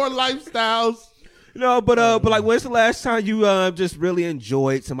buying no more lifestyles. No, but like, when's the last time you just really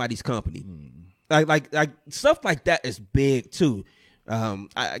enjoyed somebody's company? Like stuff like that is big too.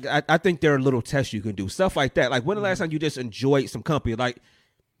 I think there are little tests you can do, stuff like that. Like, when the last time you just enjoyed some company, like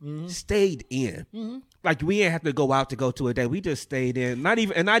stayed in? Like, we didn't have to go out to go to a day. We just stayed in. Not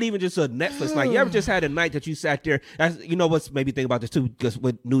even just a Netflix night. You ever just had a night that you sat there? You know what's made me think about this too? Because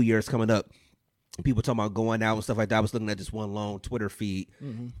with New Year's coming up, people talking about going out and stuff like that. I was looking at this one long Twitter feed,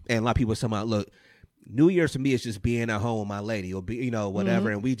 and a lot of people were talking about, look, New Year's for me is just being at home with my lady or be,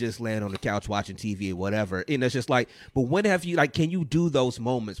 whatever. And we just land on the couch watching TV or whatever. And it's just like, but when have you, like, can you do those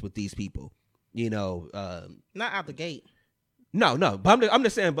moments with these people? Not out the gate. No. But I'm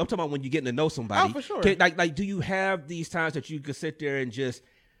just saying, I'm talking about when you're getting to know somebody. Oh, for sure. Like, do you have these times that you could sit there and just,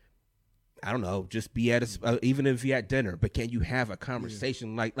 I don't know, just be at even if you're at dinner, but can you have a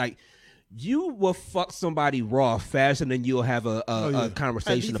conversation? Yeah. Like, you will fuck somebody raw faster than you'll have a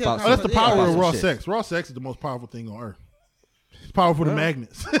conversation about something. That's the power of raw sex. Raw sex is the most powerful thing on earth. It's powerful than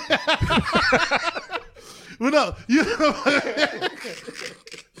magnets. But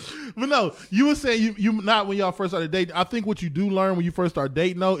no, you were saying you not when y'all first started dating. I think what you do learn when you first start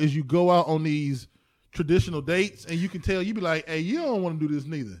dating though is you go out on these traditional dates and you can tell, you be like, hey, you don't want to do this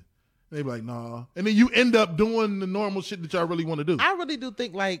neither. They be like, nah. And then you end up doing the normal shit that y'all really want to do. I really do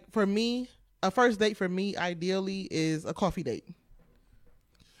think, like, for me, a first date for me, ideally, is a coffee date.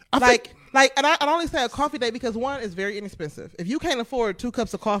 And I only say a coffee date because, one, is very inexpensive. If you can't afford 2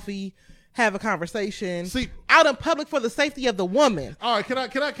 cups of coffee, have a conversation, out in public for the safety of the woman. All right, can I?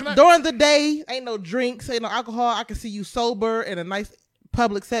 During the day, ain't no drinks, ain't no alcohol. I can see you sober in a nice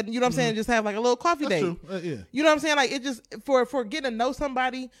public setting. You know what I'm saying? Just have like a little coffee date. True. Yeah. You know what I'm saying? Like, it just, for getting to know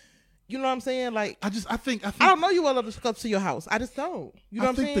somebody. You know what I'm saying? Like, I think I don't know you well enough to come to your house. I just don't. You know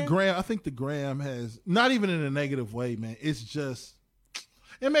what I'm saying? I think the gram has, not even in a negative way, man. It's just,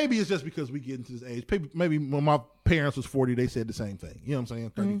 and maybe it's just because we get into this age. Maybe when my parents was 40, they said the same thing. You know what I'm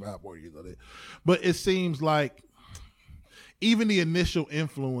saying? 35, 40 years old. But it seems like even the initial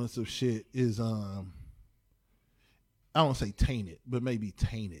influence of shit is, I don't say tainted, but maybe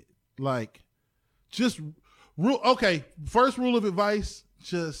tainted. Like, just, first rule of advice,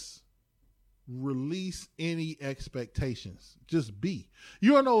 just release any expectations. Just be.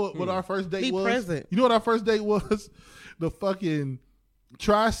 You don't know what our first date was? Be present. You know what our first date was? The fucking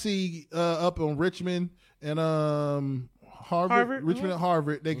Tri-C up on Richmond and Harvard. Richmond and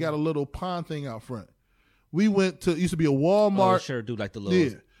Harvard. They got a little pond thing out front. We went to, it used to be a Walmart. Oh, sure do like the little.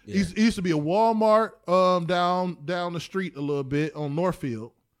 Yeah. It used to be a Walmart down the street a little bit on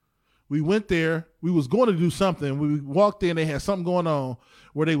Northfield. We went there. We was going to do something. We walked in. They had something going on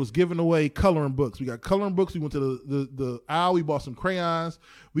where they was giving away coloring books. We got coloring books. We went to the aisle. We bought some crayons.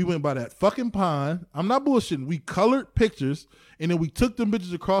 We went by that fucking pond. I'm not bullshitting. We colored pictures, and then we took them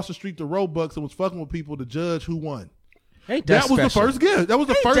bitches across the street to Robux and was fucking with people to judge who won. That was the first gift. That was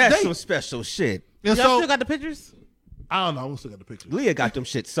the first date. That's some special shit. And y'all still got the pictures? I don't know. We still got the pictures. Leah got them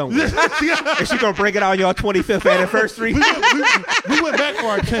shit somewhere. And she gonna bring it out on your 25th anniversary. we went back for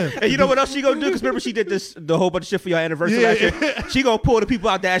our 10th. And you know what else she gonna do? Because remember she did the whole bunch of shit for your anniversary last year. She gonna pull the people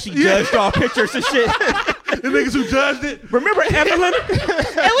out there. She judged all pictures and shit. The niggas who judged it. Remember Evelyn? And we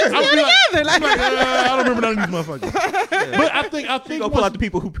still together. I don't remember none of these motherfuckers. Yeah. But I think she gonna pull out the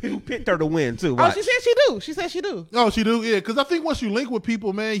people who picked her to win too. Watch. Oh, she said she do. Oh, she do. Yeah, because I think once you link with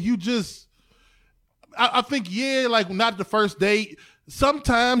people, man, you just. I think, like not the first date.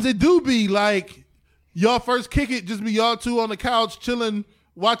 Sometimes it do be like y'all first kick it, just be y'all two on the couch chilling,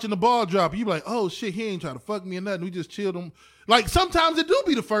 watching the ball drop. You be like, oh shit, he ain't trying to fuck me or nothing. We just chilled him. Like sometimes it do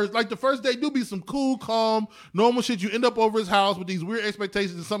be the first date do be some cool, calm, normal shit. You end up over his house with these weird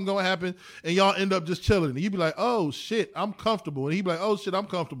expectations that something gonna happen, and y'all end up just chilling. And you be like, oh shit, I'm comfortable. And he be like, oh shit, I'm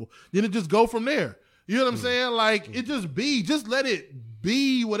comfortable. Then it just go from there. You know what I'm saying? Like, it just let it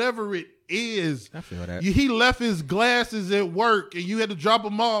be whatever it is. I feel that. He left his glasses at work and you had to drop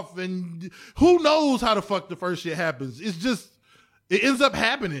them off, and who knows how the fuck the first shit happens. It's just, it ends up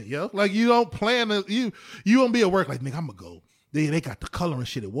happening, yo. Like, you don't plan to, you don't be at work like, nigga, I'm gonna go. They got the coloring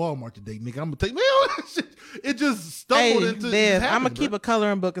shit at Walmart today, nigga. I'm gonna take me all that shit. It just stumbled into this. I'm gonna keep a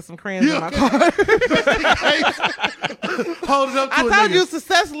coloring book and some crayons in my car. Hold it up to I a told nigga. you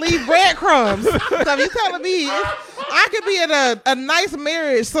success leave breadcrumbs. So you telling me I could be in a nice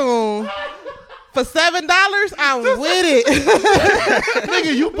marriage soon for $7? I'm with it.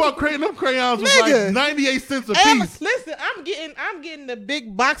 Nigga, you bought them crayons was Nigga. like 98 cents a And piece. listen, I'm getting the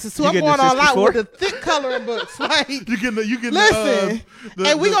big boxes too. You I'm getting going the all out 64? with the thick coloring books. Like, You getting listen,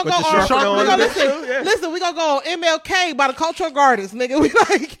 and we gonna go on. sharpener We on gonna it? listen. We gonna go on MLK by the Cultural Gardens, nigga. We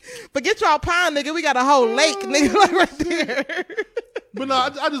like, forget y'all pond, nigga. We got a whole lake, nigga, like right there. But no,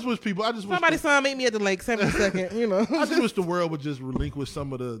 I just wish people. Somebody's son meet me at the lake 72nd. You know, I just wish the world would just relinquish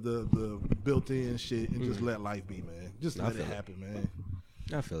some of the built-in shit and just let life be, man. Just let it happen, man.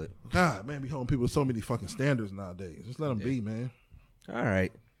 I feel it. God, man, be holding people with so many fucking standards nowadays. Just let them be, man. All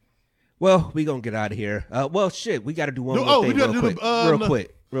right. Well, we gonna get out of here. Well, shit, we got to do one No, more we thing gotta real do quick.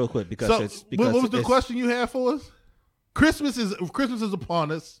 the, real quick, because So, it's because what was the it's- question you had for us? Christmas is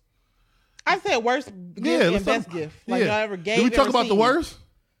upon us. I said worst gift and let's best talk- gift. Like y'all ever gave. Did we or talk about the received? worst?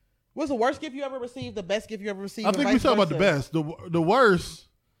 What's the worst gift you ever received? The best gift you ever received? I and think we vice talked about the versa? best. The worst,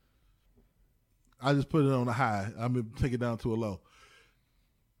 I just put it on a high. I'm going to take it down to a low.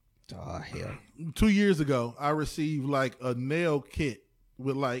 Oh hell. 2 years ago, I received like a nail kit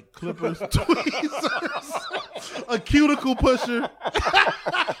with like clippers, tweezers, a cuticle pusher.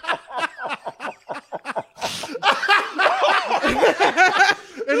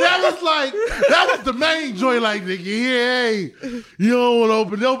 And that was the main joint. Like, nigga, hey, you don't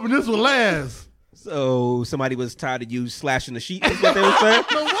want to open this one last. So somebody was tired of you slashing the sheet. Is what they were saying?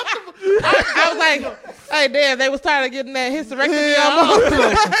 I was like, hey, damn, they was tired of getting that hysterectomy Yeah, almost.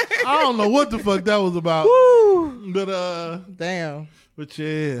 I don't know what the fuck that was about. But Damn. but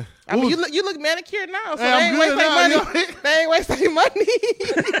yeah. I mean, you look manicured now, so Hey, they I'm ain't good waste their now, money. yo. They ain't waste their money.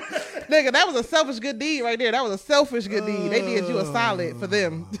 Nigga, that was a selfish good deed right there. That was a selfish good deed. They did you a solid for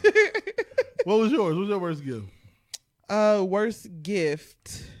them. What was yours? What was your worst gift? Worst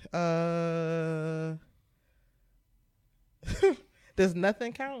gift. Does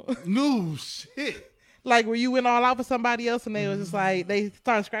nothing count? No shit. Like where you went all out for somebody else and they was just like they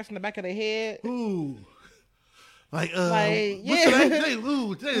started scratching the back of their head. Ooh. Like, Like, what's yeah. today?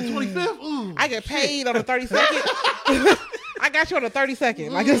 Ooh, today the 25th? Ooh. I get paid on the 32nd. I got you on the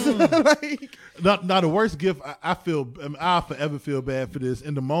 32nd. Like, it's like Not the worst gift. I'll forever feel bad for this.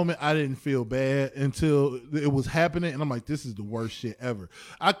 In the moment, I didn't feel bad until it was happening, and I'm like, this is the worst shit ever.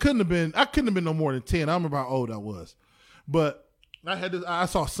 I couldn't have been no more than 10. I remember how old I was, but I had this. I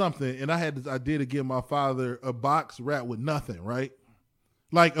saw something, and I had this idea to give my father a box wrapped with nothing, right?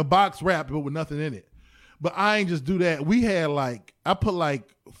 Like a box wrapped but with nothing in it. But I ain't just do that. We had I put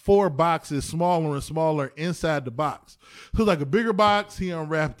 4 boxes smaller and smaller inside the box. So it was like a bigger box, he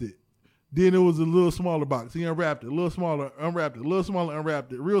unwrapped it. Then it was a little smaller box. He unwrapped it, a little smaller, unwrapped it, a little smaller,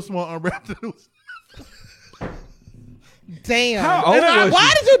 unwrapped it, real small, unwrapped it. damn. How old was Why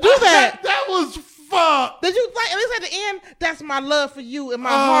you? did you do that? That was fucked. Did you like at least at the end? That's my love for you in my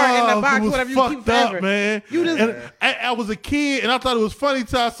heart in the box, it was whatever you fucked keep forever. up, man. You just And I was a kid, and I thought it was funny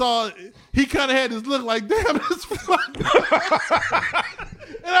till I saw he kind of had this look like, damn, this fucked up.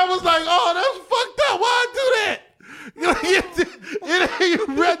 And I was like, oh, that's fucked up. Why I do that? It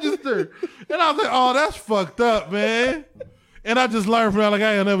ain't registered. And I was like, oh, that's fucked up, man. And I just learned from that, like,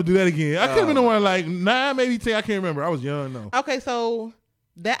 I ain't never do that again. I could have been the one, 9, maybe 10. I can't remember. I was young, though. okay. So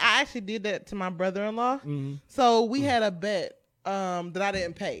that I actually did that to my brother-in-law. Mm-hmm. So we had a bet that I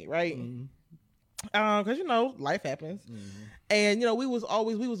didn't pay, right? Mm-hmm. Because life happens. And we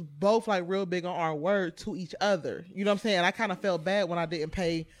was both real big on our word to each other. You know what I'm saying? I kind of felt bad when I didn't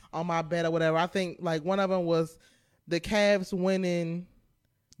pay on my bet or whatever. I think one of them was the Cavs winning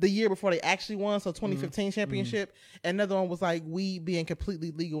the year before they actually won, so 2015 championship. And another one was weed being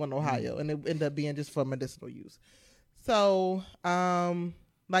completely legal in Ohio, and it ended up being just for medicinal use. So the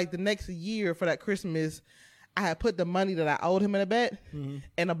next year for that Christmas, I had put the money that I owed him in a bet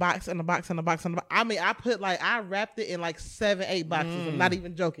in a box, in a box, in a box, in a box. I mean, I wrapped it in 7, 8 boxes. I'm not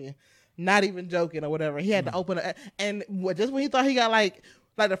even joking. Or whatever. He had to open it. And just when he thought he got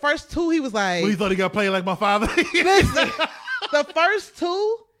the first 2, he was like. Well, you thought he got played like my father? Listen, the first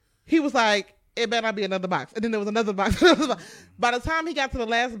 2, he was like, it better not be another box. And then there was another box. By the time he got to the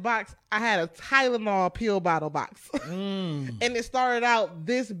last box, I had a Tylenol pill bottle box. And it started out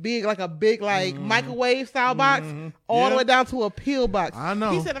this big, like a big, like microwave style box, all the way down to a pill box. I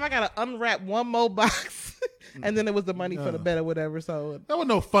know. He said if I got to unwrap one more box, and then it was the money for the bed or whatever. So That was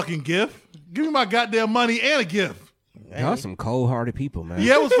no fucking gift. Give me my goddamn money and a gift. Y'all some cold-hearted people, man.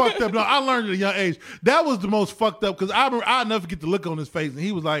 Yeah, it was fucked up. No, I learned at a young age. That was the most fucked up because I remember I'll never forget the look on his face, and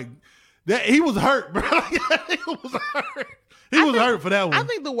he was like, "That he was hurt, bro. He was hurt. He was hurt for that one." I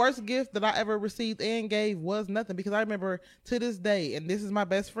think the worst gift that I ever received and gave was nothing, because I remember to this day, and this is my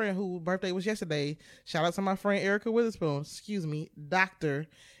best friend whose birthday was yesterday. Shout out to my friend Erica Witherspoon. Excuse me, Dr.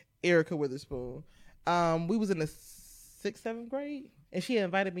 Erica Witherspoon. We was in the 6th, 7th grade, and she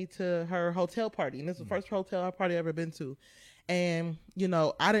invited me to her hotel party, and this was the first hotel party I've ever been to. And you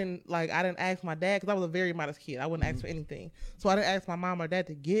know, I didn't ask my dad, because I was a very modest kid. I wouldn't ask for anything, so I didn't ask my mom or dad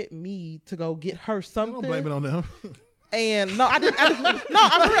to get me to go get her something. Don't blame it on them. And no, I didn't. I'm for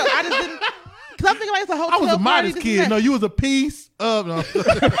real. I just didn't. Cause I'm thinking like it's a hotel. I was a party, modest this kid. and No, that. you was a piece of. No.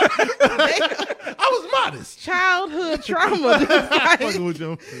 I was modest. Childhood trauma. Fucking with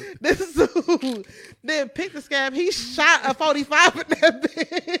you. This dude then picked the scab. He shot a 45 in that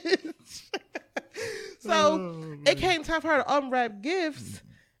bitch. So it came time for her to unwrap gifts,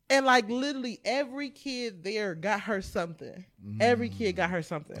 and like literally every kid there got her something. Every kid got her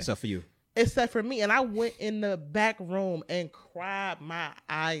something. Except for you. Except for me. And I went in the back room and cried my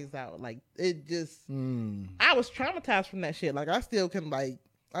eyes out. Like, it just, I was traumatized from that shit. Like, I still can, like,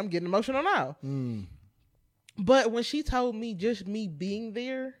 I'm getting emotional now. But when she told me just me being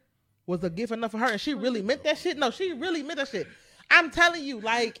there was a gift enough for her, and she really meant that shit. No, she really meant that shit. I'm telling you,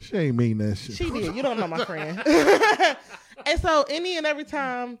 like, She ain't mean that shit. she did. You don't know my friend. And so any and every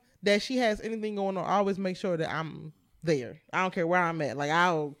time that she has anything going on, I always make sure that I'm there. I don't care where I'm at. Like,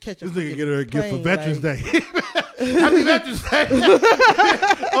 I'll catch a This nigga get her a gift for plane, Veterans like- Day. Happy Veterans Day.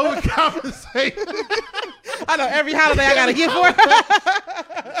 Overcompensate. I know every holiday I got to get for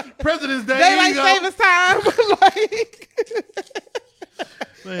her. President's Day. Daylight here you savings time. Like,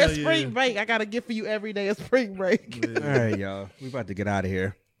 go. it's spring break. I got to get for you every day. It's spring break. All right, y'all. We about to get out of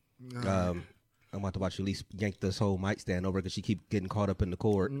here. I'm about to watch Elise yank this whole mic stand over because she keep getting caught up in the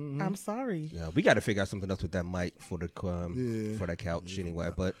cord. I'm sorry. Yeah, we got to figure out something else with that mic for the for that couch anyway.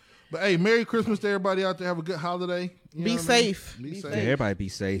 But But hey, Merry Christmas to everybody out there. Have a good holiday. You Be know what I mean? safe. Be yeah, safe. everybody be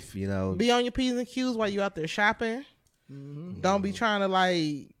safe. You know, Be on your P's and Q's while you out there shopping. Don't be trying to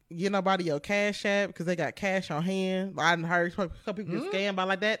like get nobody your cash app because they got cash on hand. I done heard a couple people get scammed by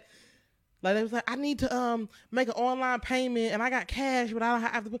like that. Like they was like, I need to make an online payment and I got cash, but I don't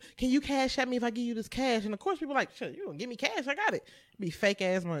have to. Can you cash at me if I give you this cash? And of course, people like, shit, you don't give me cash, I got it. Be fake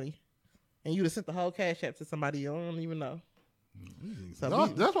ass money, and you just sent the whole cash app to somebody you don't even know. So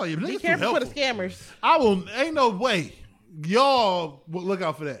That's why you be niggas too careful for the helpful. scammers. I will. Ain't no way. Y'all will look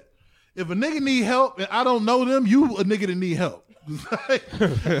out for that. If a nigga need help and I don't know them, you a nigga that need help.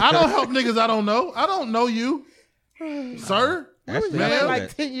 I don't help niggas I don't know. I don't know you, sir. Actually, Man, I feel like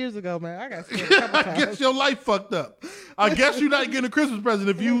that. 10 years ago, man. I got scammed a couple I times. guess your life fucked up. I guess you're not getting a Christmas present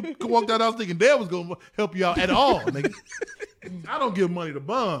if you walked out house thinking Dad was gonna help you out at all, nigga. I don't give money to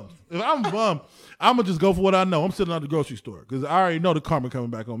bums. If I'm a bum, I'm gonna just go for what I know. I'm sitting at the grocery store because I already know the karma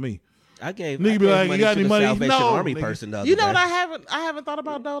coming back on me. I gave Nigga I be gave like, you got to any the money? Salvation No, Army nigga. person the other You know day. what I haven't thought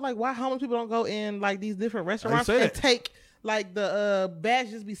about though? Like why homeless people don't go in like these different restaurants say and that. take like the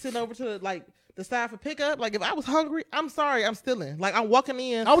badge just be sitting over to like the side for pickup. Like if I was hungry, I'm sorry, I'm stealing. Like I'm walking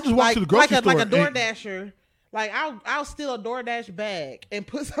in. I would just walk like, to the grocery like a store Door and- Dasher. Like I'll steal a DoorDash bag and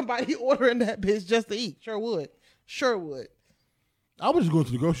put somebody ordering that bitch just to eat. Sure would. I would just go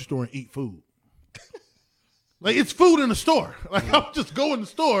to the grocery store and eat food. Like it's food in the store. Like I'll just go in the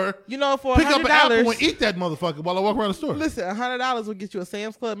store, You know, for pick up an apple $100. and eat that motherfucker while I walk around the store. Listen, $100 will get you a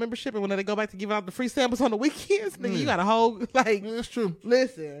Sam's Club membership, and when they go back to giving out the free samples on the weekends, nigga, you got a whole like. Yeah, that's true.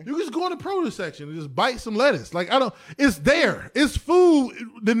 Listen, You can just go in the produce section and just bite some lettuce. Like I don't. It's there. It's food.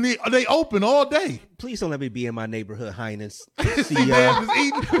 Then they open all day. Please don't let me be in my neighborhood highness. See, Man, just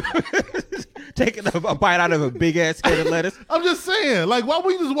eating. taking a bite out of a big ass head of lettuce. I'm just saying. Like why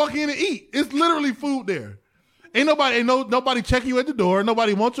would you just walk in and eat? It's literally food there. Ain't nobody checking you at the door.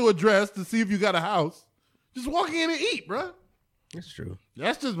 Nobody wants your address to see if you got a house. Just walk in and eat, bruh. That's true.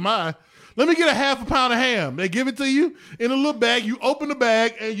 That's just mine. Let me get a half a pound of ham. They give it to you in a little bag. You open the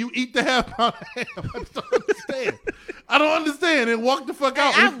bag and you eat the half pound of ham. I just don't understand. I don't understand. And walk the fuck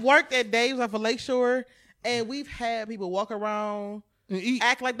out I've worked at Dave's off of Lakeshore, and we've had people walk around, and eat.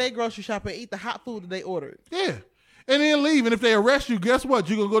 act like they grocery shop, and eat the hot food that they ordered. Yeah. And then leave. And if they arrest you, guess what?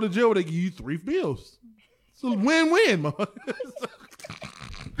 You're going to go to jail where they give you 3 bills. So win-win, motherfucker.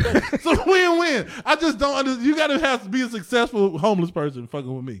 It's a win-win. I just don't. You got to have to be a successful homeless person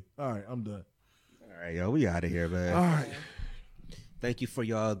fucking with me. All right, I'm done. All right, yo, we out of here, man. All right. Thank you for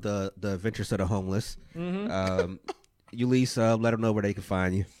y'all the adventures of the homeless. Ulysses, let them know where they can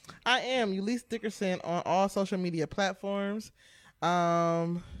find you. I am Ulysses Dickerson on all social media platforms.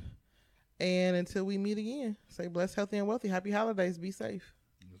 And until we meet again, stay blessed, healthy, and wealthy. Happy holidays. Be safe.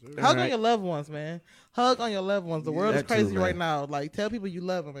 Hug on your loved ones, man. Hug on your loved ones. The world is crazy right now. Like, tell people you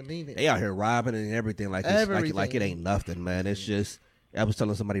love them and mean it. They out here robbing and everything like this. Like it ain't nothing, man. It's just, I was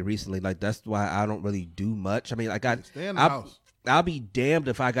telling somebody recently, like, that's why I don't really do much. I mean, like, stay in the house. I'll be damned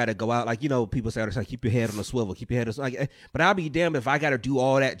if I got to go out. Like, you know, people say, like, keep your head on a swivel, keep your head on like, but I'll be damned if I got to do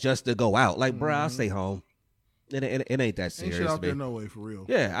all that just to go out. Like, bro, I'll stay home. It ain't that serious. Ain't shit out there no way, for real.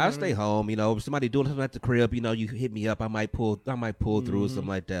 Yeah, I'll stay home. You know, if somebody doing something at the crib, you know, you hit me up, I might pull through or something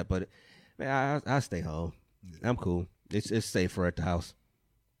like that. But man, I'll stay home. Yeah. I'm cool. It's safer at the house.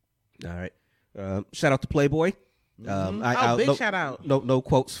 All right. Shout out to Playboy. Big shout out. No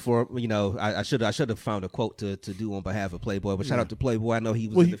quotes for, you know, I should have found a quote to do on behalf of Playboy, but shout out to Playboy. I know he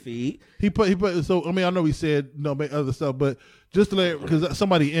was in the feed. He put so I mean, I know he said no other stuff, but just to let, because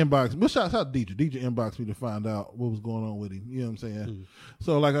somebody inboxed me. Shout out to Deidre. Deidre inboxed me to find out what was going on with him. You know what I'm saying?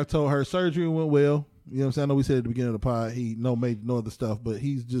 So like I told her, surgery went well. You know what I'm saying? I know we said at the beginning of the pod he made no other stuff, but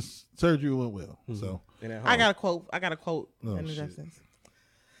he's just surgery went well. So I got a quote. In essence.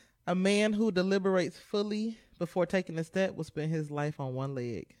 A man who deliberates fully before taking a step will spend his life on one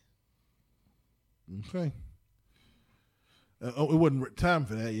leg. Okay. It wasn't time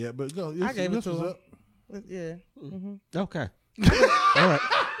for that yet, but go. I gave it to him. Yeah. Okay. All right.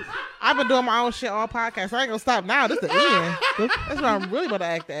 I've been doing my own shit all podcast. So I ain't gonna stop now. This is the end. That's what I'm really about to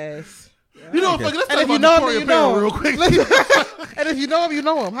act ass. You know, let's talk if you about know him, you know real quick. And if you know him, you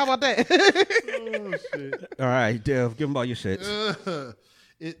know him. How about that? Oh shit! All right, Dev, give him all your shit.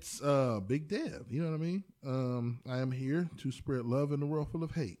 It's Big Dev. You know what I mean? I am here to spread love in a world full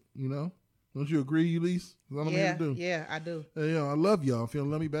of hate. You know? Don't you agree, Ulysses? That's what I'm here to do. Yeah, I do. You know, I love y'all. If you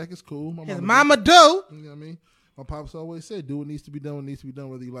don't love me back, it's cool. His mama do. You know what I mean? My pops always said, do what needs to be done,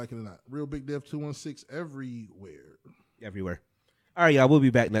 whether you like it or not. Real Big Dev 216 everywhere. All right, y'all. We'll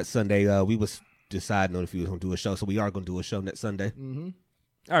be back next Sunday. We was deciding on if we was going to do a show, so we are going to do a show next Sunday.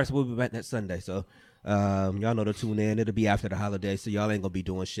 All right, so we'll be back next Sunday. So y'all know to tune in. It'll be after the holiday, so y'all ain't going to be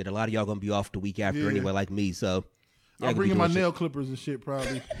doing shit. A lot of y'all going to be off the week after anyway, like me. So I'm bringing my nail clippers and shit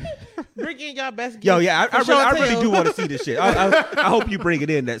probably. Bring in y'all best gifts. Yo, yeah, I really do want to see this shit. I hope you bring it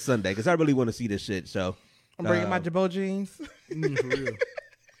in that Sunday because I really want to see this shit. So I'm bringing my Jabot jeans. For real.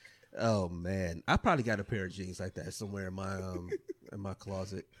 Oh man, I probably got a pair of jeans like that somewhere in my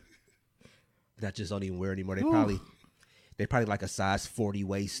closet. That I just don't even wear anymore. They probably like a size 40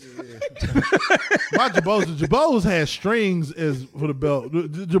 waist. Yeah. My Jabots had strings as for the belt.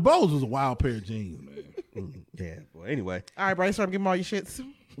 The Jabots was a wild pair of jeans, man. Yeah. Well, anyway. All right, Bryce, so I'm giving all your shits.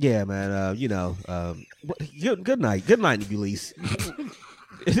 Yeah, man. Good night. Good night, Ulysses.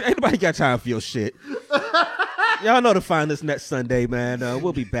 Anybody got time for your shit? Y'all know to find us next Sunday, man.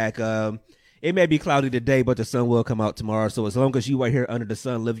 We'll be back. It may be cloudy today, but the sun will come out tomorrow. So as long as you are here under the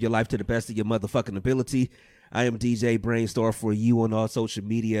sun, live your life to the best of your motherfucking ability. I am DJ Brainstorm for you on all social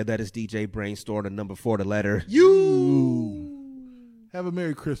media. That is DJ Brainstorm, the number 4, the letter. You. Have a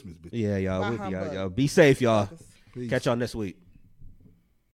Merry Christmas, bitch. Yeah, y'all. We'll be out, y'all. Be safe, y'all. Peace. Catch y'all next week.